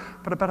self-effort,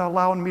 but about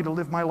allowing me to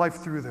live my life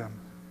through them?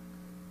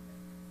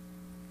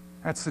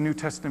 That's the New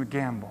Testament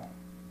gamble.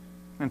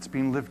 And it's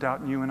being lived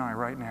out in you and I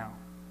right now.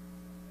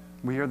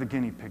 We are the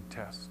guinea pig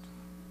test.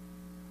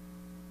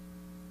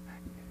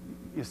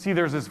 You see,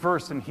 there's this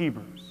verse in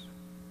Hebrews.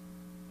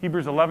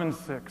 Hebrews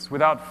 11:6.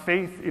 Without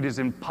faith, it is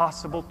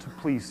impossible to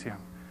please him.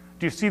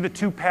 Do you see the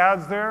two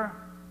paths there?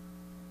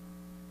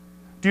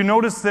 Do you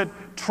notice that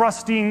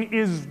trusting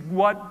is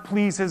what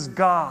pleases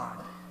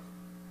God?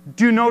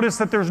 Do you notice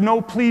that there's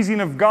no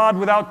pleasing of God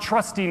without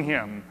trusting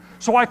him?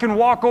 So I can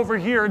walk over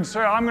here and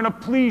say, I'm going to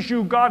please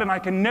you, God, and I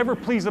can never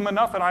please him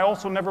enough, and I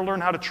also never learn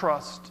how to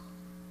trust.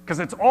 Because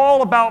it's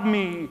all about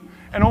me.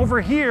 And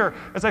over here,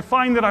 as I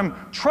find that I'm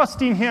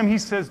trusting him, he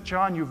says,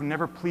 John, you've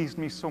never pleased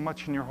me so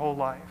much in your whole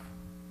life.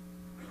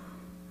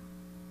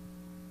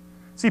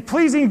 See,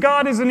 pleasing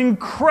God is an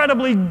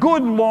incredibly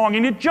good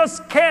longing. It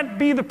just can't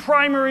be the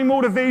primary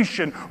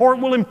motivation, or it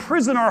will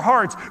imprison our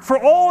hearts.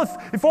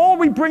 If all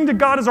we bring to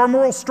God is our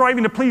moral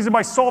striving to please him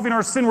by solving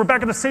our sin, we're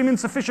back at the same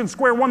insufficient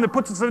square one that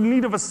puts us in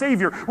need of a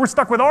Savior. We're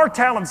stuck with our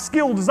talent,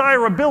 skill,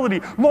 desire,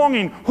 ability,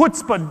 longing,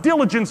 chutzpah,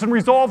 diligence, and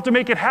resolve to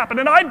make it happen.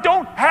 And I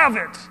don't have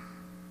it.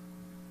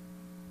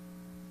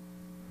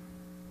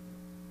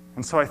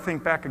 And so I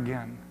think back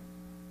again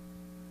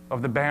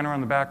of the banner on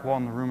the back wall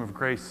in the room of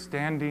grace,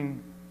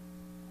 standing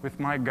with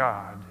my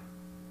God,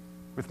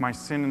 with my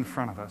sin in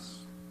front of us,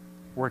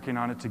 working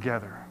on it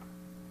together.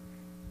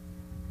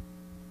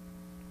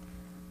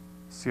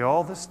 See,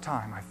 all this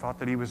time I thought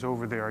that he was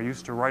over there. I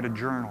used to write a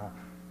journal,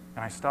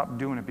 and I stopped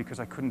doing it because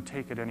I couldn't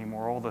take it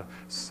anymore, all the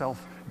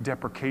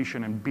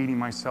self-deprecation and beating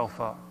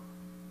myself up.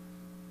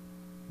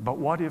 But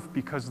what if,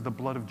 because of the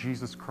blood of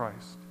Jesus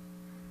Christ,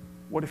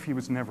 what if he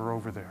was never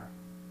over there?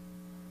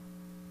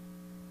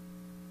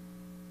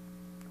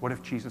 What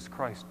if Jesus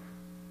Christ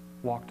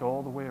walked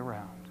all the way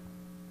around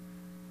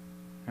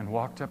and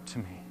walked up to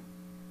me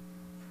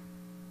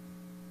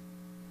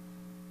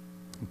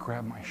and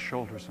grabbed my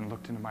shoulders and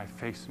looked into my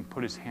face and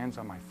put his hands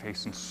on my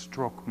face and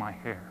stroked my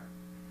hair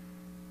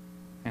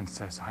and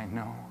says, I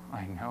know,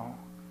 I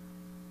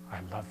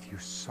love you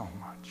so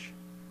much.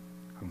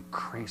 I'm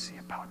crazy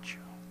about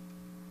you.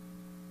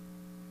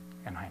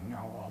 And I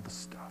know all the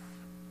stuff.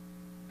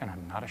 And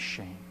I'm not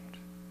ashamed.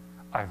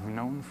 I've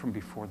known from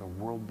before the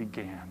world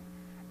began,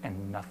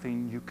 and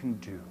nothing you can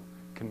do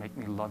can make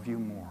me love you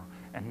more,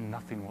 and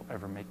nothing will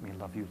ever make me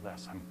love you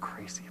less. I'm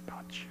crazy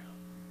about you.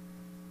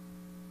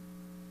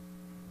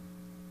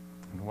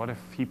 And what if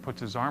he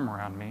puts his arm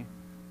around me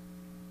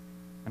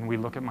and we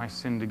look at my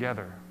sin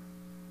together?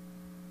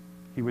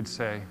 He would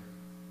say,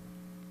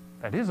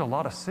 that is a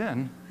lot of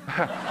sin.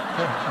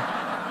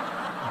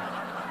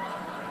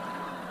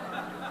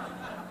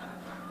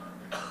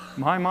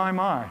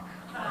 My.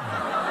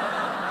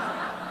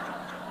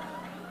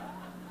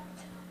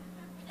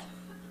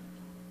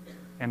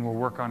 And we'll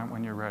work on it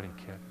when you're ready,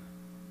 kid.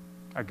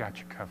 I got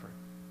you covered.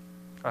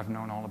 I've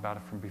known all about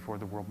it from before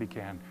the world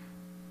began.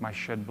 My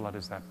shed blood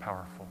is that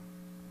powerful.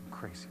 I'm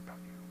crazy about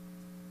you.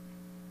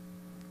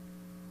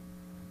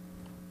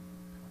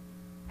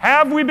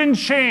 Have we been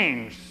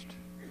changed?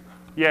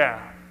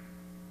 Yeah.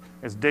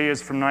 As day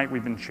is from night,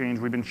 we've been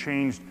changed. We've been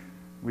changed.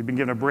 We've been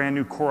given a brand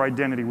new core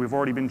identity. We've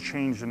already been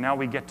changed, and now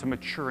we get to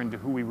mature into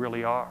who we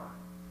really are.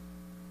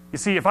 You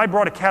see, if I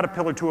brought a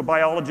caterpillar to a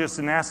biologist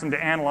and asked him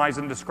to analyze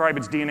it and describe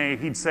its DNA,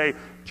 he'd say,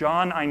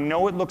 John, I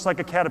know it looks like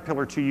a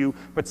caterpillar to you,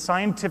 but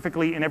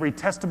scientifically, in every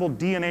testable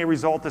DNA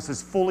result, this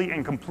is fully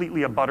and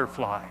completely a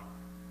butterfly.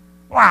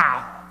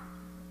 Wow!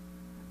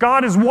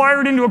 God is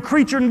wired into a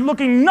creature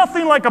looking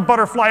nothing like a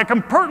butterfly, a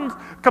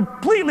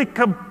complete,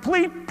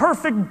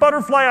 perfect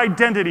butterfly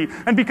identity.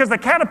 And because the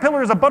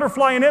caterpillar is a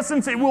butterfly in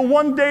essence, it will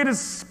one day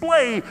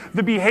display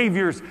the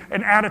behaviors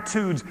and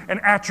attitudes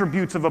and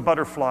attributes of a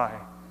butterfly.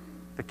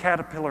 The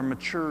caterpillar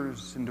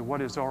matures into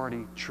what is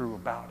already true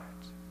about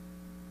it.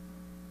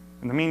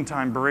 In the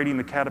meantime, berating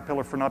the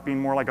caterpillar for not being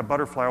more like a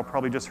butterfly will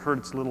probably just hurt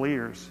its little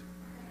ears.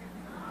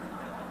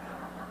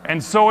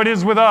 And so it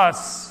is with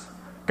us.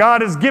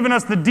 God has given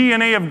us the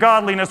DNA of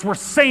godliness. We're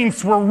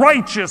saints, we're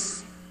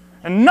righteous,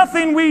 and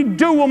nothing we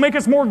do will make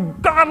us more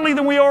godly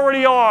than we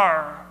already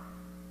are.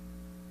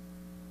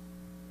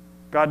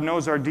 God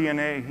knows our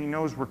DNA. He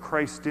knows we're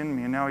Christ in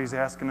me, and now he's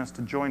asking us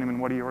to join him in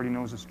what he already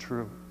knows is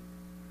true.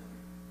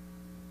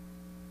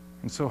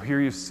 And so here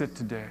you sit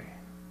today,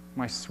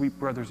 my sweet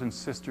brothers and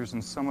sisters,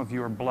 and some of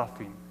you are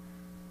bluffing.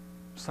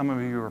 Some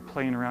of you are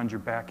playing around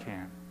your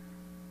backhand.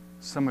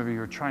 Some of you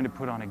are trying to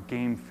put on a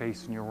game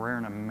face, and you're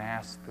wearing a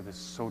mask that is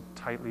so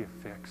tightly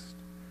affixed.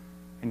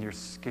 And you're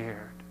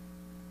scared.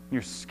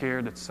 You're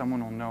scared that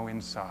someone will know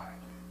inside.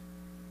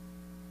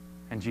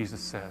 And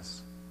Jesus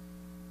says,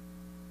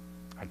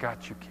 I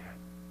got you, kid.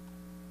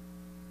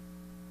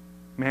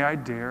 May I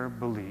dare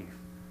believe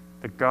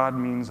that God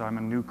means I'm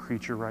a new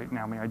creature right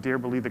now. May I dare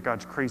believe that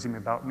God's crazy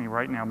about me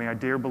right now. May I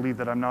dare believe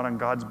that I'm not on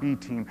God's B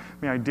team.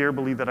 May I dare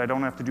believe that I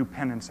don't have to do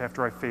penance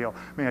after I fail.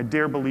 May I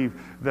dare believe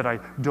that I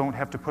don't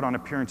have to put on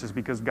appearances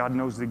because God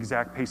knows the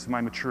exact pace of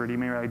my maturity.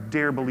 May I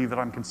dare believe that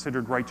I'm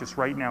considered righteous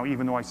right now,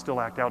 even though I still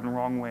act out in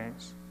wrong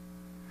ways.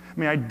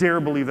 May I dare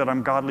believe that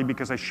I'm godly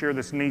because I share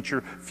this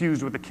nature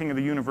fused with the King of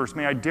the universe.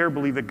 May I dare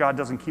believe that God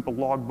doesn't keep a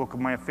logbook of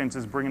my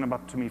offenses, bringing them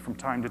up to me from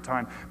time to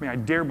time. May I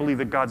dare believe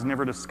that God's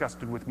never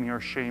disgusted with me or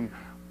ashamed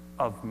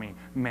of me.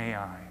 May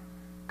I,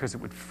 because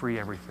it would free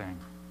everything.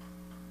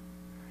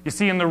 You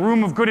see, in the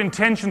room of good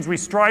intentions, we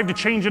strive to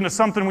change into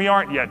something we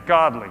aren't yet,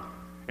 godly.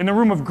 In the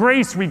room of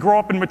grace, we grow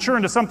up and mature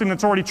into something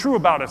that's already true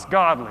about us,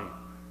 godly.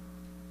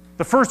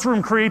 The first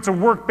room creates a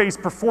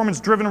work-based,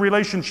 performance-driven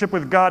relationship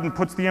with God and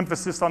puts the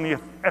emphasis on the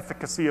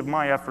efficacy of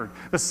my effort.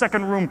 The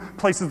second room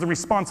places the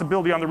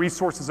responsibility on the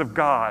resources of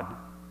God.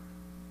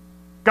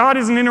 God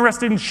isn't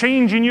interested in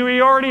changing you. He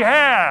already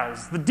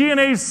has. The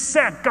DNA's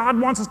set. God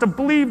wants us to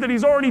believe that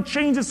He's already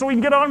changed us so we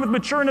can get on with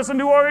matureness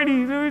and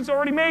who He's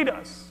already made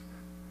us.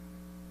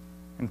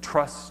 And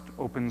trust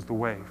opens the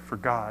way for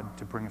God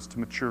to bring us to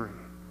maturity.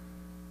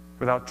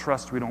 Without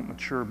trust, we don't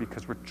mature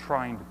because we're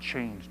trying to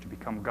change to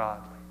become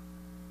godly.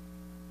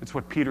 It's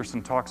what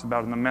Peterson talks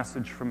about in the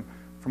message from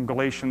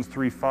Galatians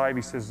 3:5.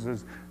 He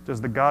says,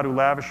 does the God who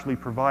lavishly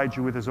provides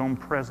you with His own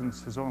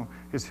presence,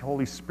 His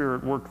Holy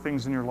Spirit, work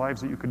things in your lives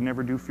that you could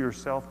never do for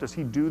yourself? Does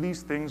He do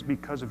these things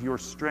because of your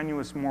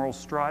strenuous moral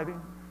striving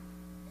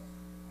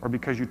or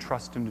because you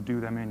trust Him to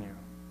do them in you?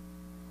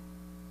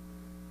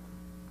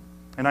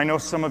 And I know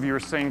some of you are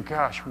saying,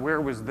 gosh, where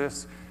was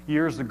this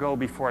years ago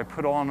before I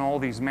put on all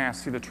these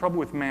masks? See, the trouble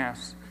with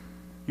masks,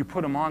 you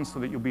put them on so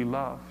that you'll be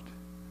loved.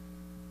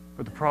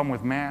 But the problem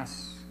with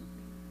masks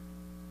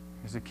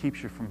is it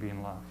keeps you from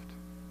being loved.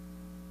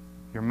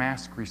 Your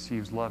mask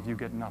receives love, you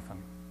get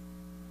nothing.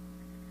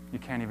 You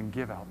can't even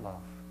give out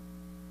love.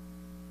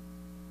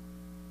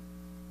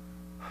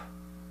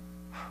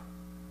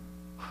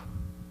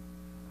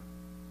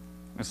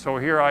 And so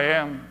here I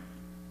am,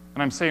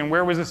 and I'm saying,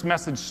 where was this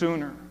message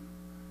sooner?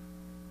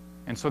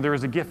 And so there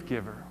is a gift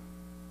giver.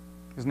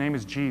 His name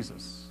is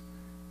Jesus.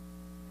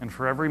 And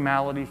for every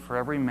malady, for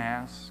every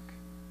mask,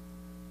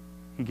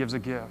 He gives a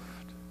gift.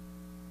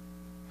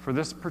 For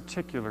this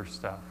particular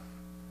stuff,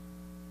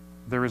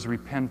 there is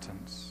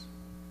repentance,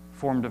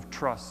 formed of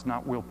trust,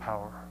 not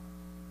willpower.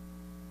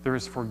 There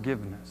is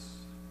forgiveness,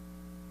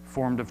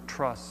 formed of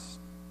trust,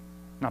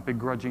 not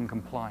begrudging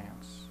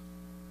compliance.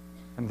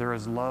 And there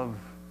is love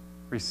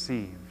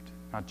received,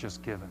 not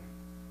just given.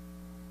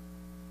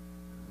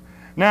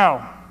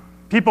 Now,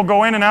 people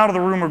go in and out of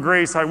the room of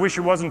grace. I wish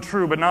it wasn't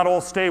true, but not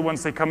all stay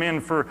once they come in.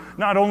 For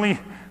not only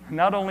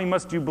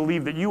must you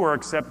believe that you are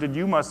accepted,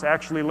 you must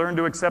actually learn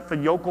to accept the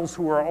yokels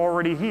who are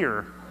already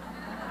here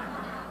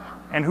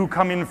and who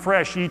come in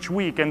fresh each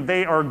week. And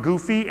they are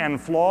goofy and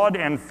flawed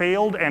and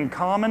failed and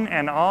common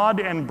and odd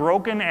and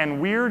broken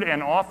and weird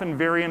and often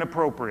very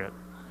inappropriate.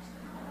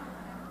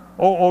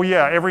 Oh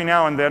yeah, every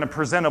now and then a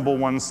presentable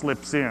one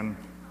slips in.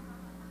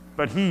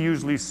 But he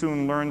usually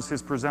soon learns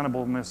his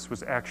presentableness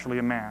was actually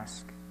a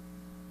mask.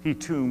 He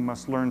too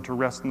must learn to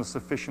rest in the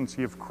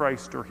sufficiency of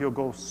Christ, or he'll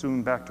go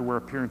soon back to where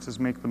appearances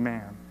make the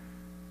man.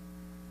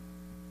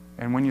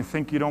 And when you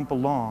think you don't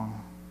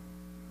belong,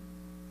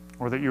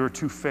 or that you are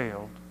too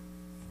failed,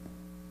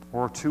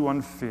 or too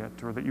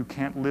unfit, or that you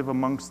can't live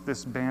amongst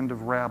this band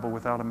of rabble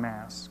without a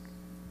mask,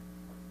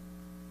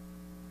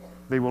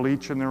 they will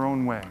each in their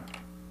own way,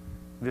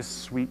 this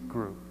sweet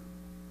group,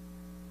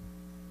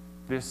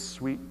 this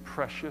sweet,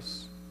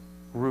 precious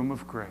room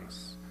of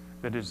grace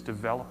that is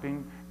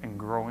developing and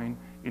growing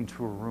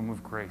into a room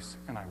of grace.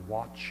 And I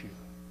watch you.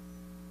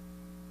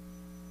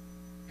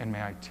 And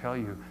may I tell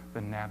you,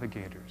 the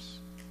Navigators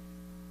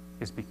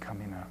is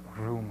becoming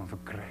a room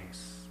of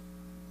grace.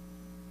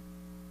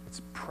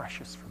 It's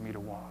precious for me to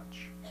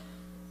watch.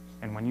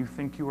 And when you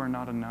think you are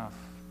not enough,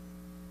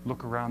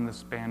 look around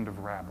this band of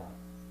rabble.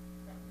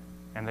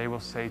 And they will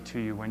say to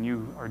you, when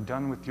you are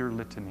done with your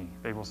litany,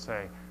 they will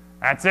say,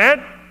 "That's it?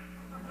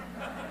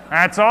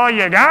 That's all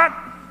you got?"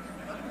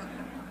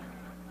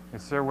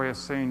 It's their way of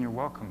saying you're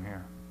welcome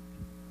here.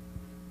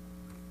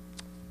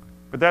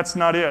 But that's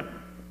not it.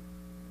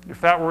 If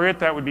that were it,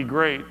 that would be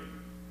great.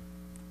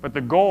 But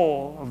the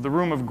goal of the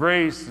room of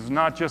grace is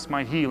not just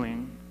my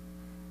healing,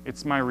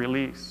 it's my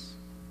release.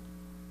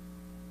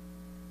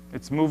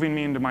 It's moving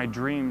me into my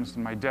dreams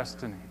and my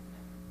destiny.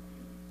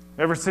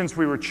 Ever since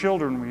we were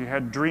children, we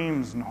had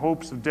dreams and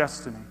hopes of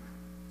destiny.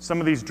 Some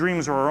of these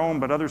dreams are our own,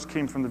 but others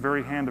came from the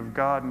very hand of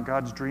God, and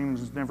God's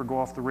dreams never go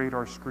off the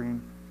radar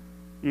screen.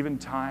 Even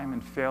time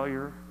and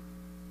failure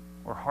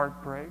or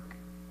heartbreak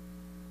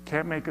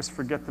can't make us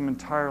forget them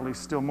entirely.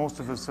 Still, most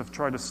of us have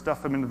tried to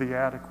stuff them into the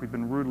attic. We've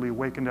been rudely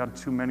awakened out of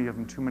too many of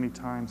them too many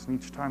times,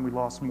 and each time we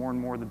lost more and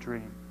more of the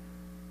dream.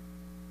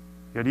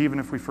 Yet even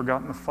if we've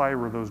forgotten the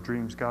fire of those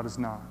dreams, God is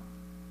not.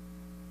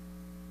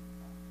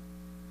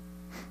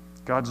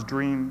 God's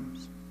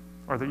dreams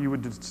are that you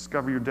would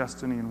discover your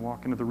destiny and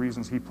walk into the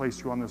reasons He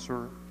placed you on this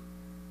earth.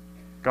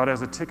 God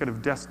has a ticket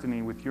of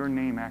destiny with your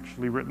name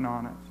actually written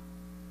on it.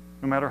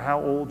 No matter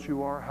how old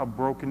you are, how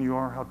broken you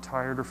are, how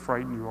tired or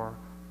frightened you are,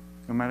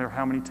 no matter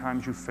how many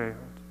times you failed.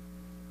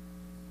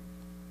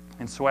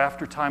 And so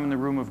after time in the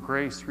room of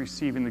grace,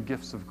 receiving the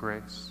gifts of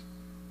grace,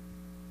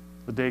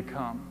 the day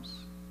comes.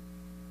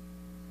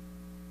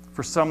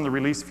 For some, the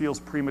release feels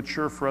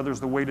premature. For others,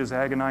 the wait is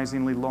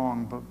agonizingly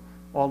long, but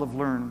all have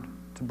learned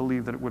to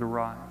believe that it would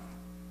arrive.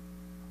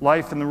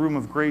 Life in the room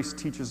of grace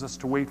teaches us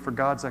to wait for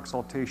God's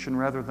exaltation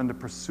rather than to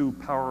pursue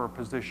power or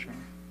position.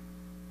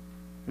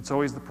 It's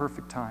always the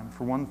perfect time.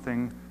 For one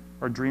thing,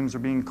 our dreams are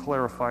being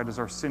clarified as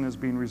our sin is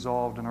being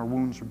resolved and our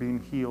wounds are being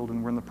healed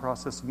and we're in the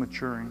process of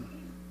maturing.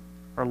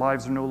 Our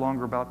lives are no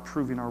longer about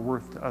proving our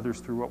worth to others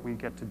through what we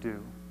get to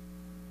do.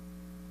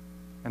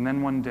 And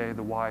then one day,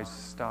 the whys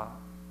stop.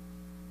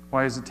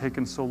 Why has it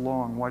taken so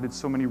long? Why did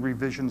so many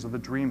revisions of the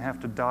dream have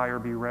to die or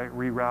be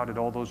rerouted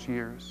all those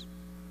years?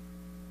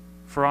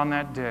 For on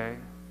that day,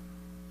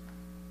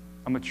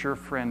 a mature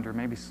friend, or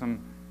maybe some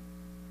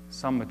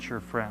mature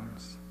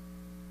friends,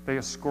 they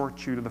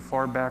escort you to the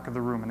far back of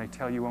the room and they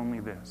tell you only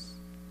this.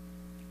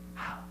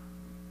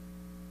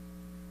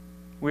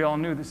 We all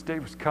knew this day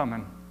was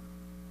coming.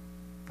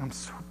 I'm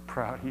so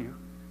proud of you.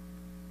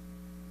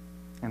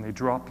 And they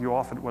drop you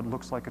off at what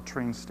looks like a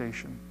train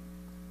station.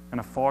 And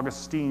a fog of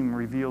steam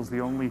reveals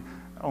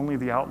only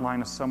the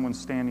outline of someone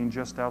standing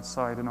just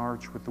outside an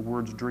arch with the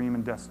words dream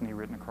and destiny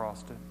written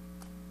across it.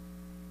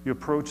 You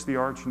approach the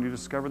arch and you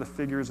discover the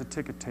figure is a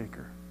ticket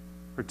taker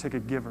or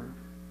ticket giver.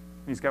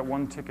 He's got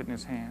one ticket in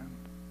his hand.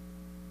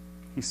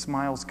 He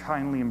smiles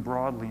kindly and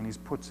broadly and he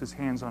puts his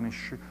hands on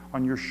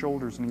your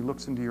shoulders and he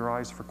looks into your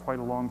eyes for quite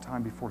a long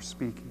time before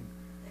speaking.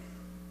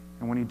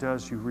 And when he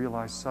does, you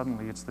realize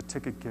suddenly it's the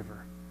ticket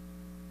giver.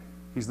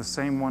 He's the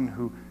same one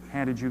who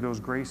handed you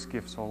those grace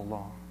gifts all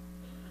along.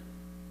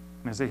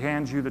 And as he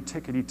hands you the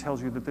ticket, he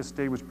tells you that this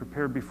day was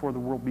prepared before the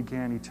world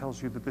began. He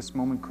tells you that this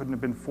moment couldn't have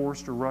been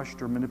forced or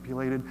rushed or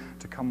manipulated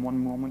to come one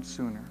moment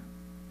sooner.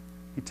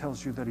 He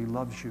tells you that he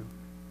loves you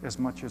as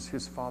much as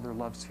his Father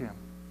loves him.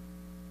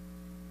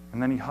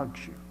 And then he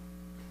hugs you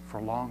for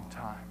a long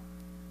time.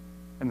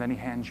 And then he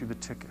hands you the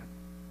ticket.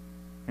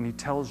 And he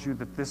tells you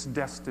that this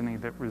destiny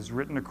that was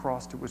written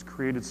across it was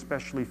created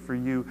specially for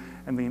you,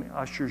 and then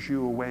ushers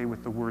you away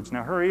with the words,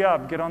 now hurry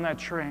up, get on that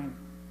train.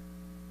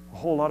 A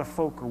whole lot of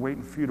folk are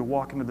waiting for you to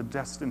walk into the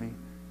destiny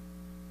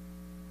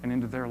and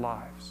into their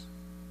lives.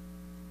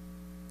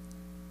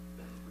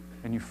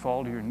 And you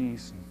fall to your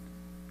knees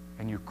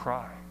and you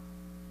cry,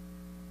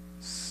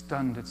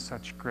 stunned at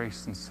such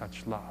grace and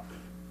such love.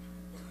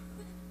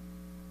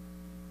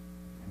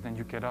 And then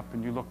you get up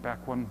and you look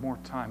back one more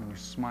time and you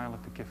smile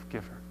at the gift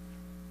giver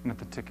and at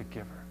the ticket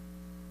giver.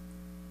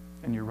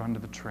 And you run to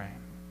the train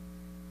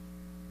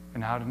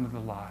and out into the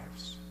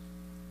lives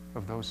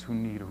of those who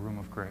need a room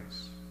of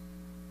grace.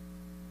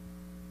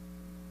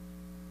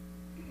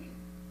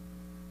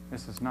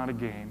 This is not a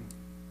game.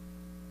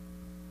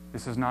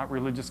 This is not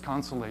religious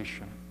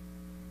consolation.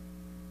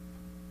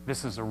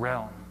 This is a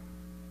realm.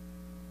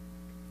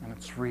 And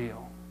it's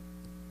real.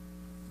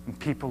 And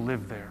people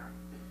live there.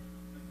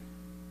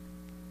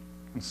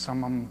 And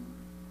some of them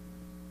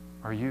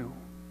are you.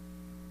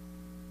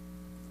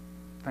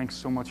 Thanks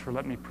so much for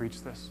letting me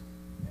preach this.